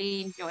also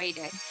really enjoyed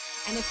it.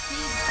 And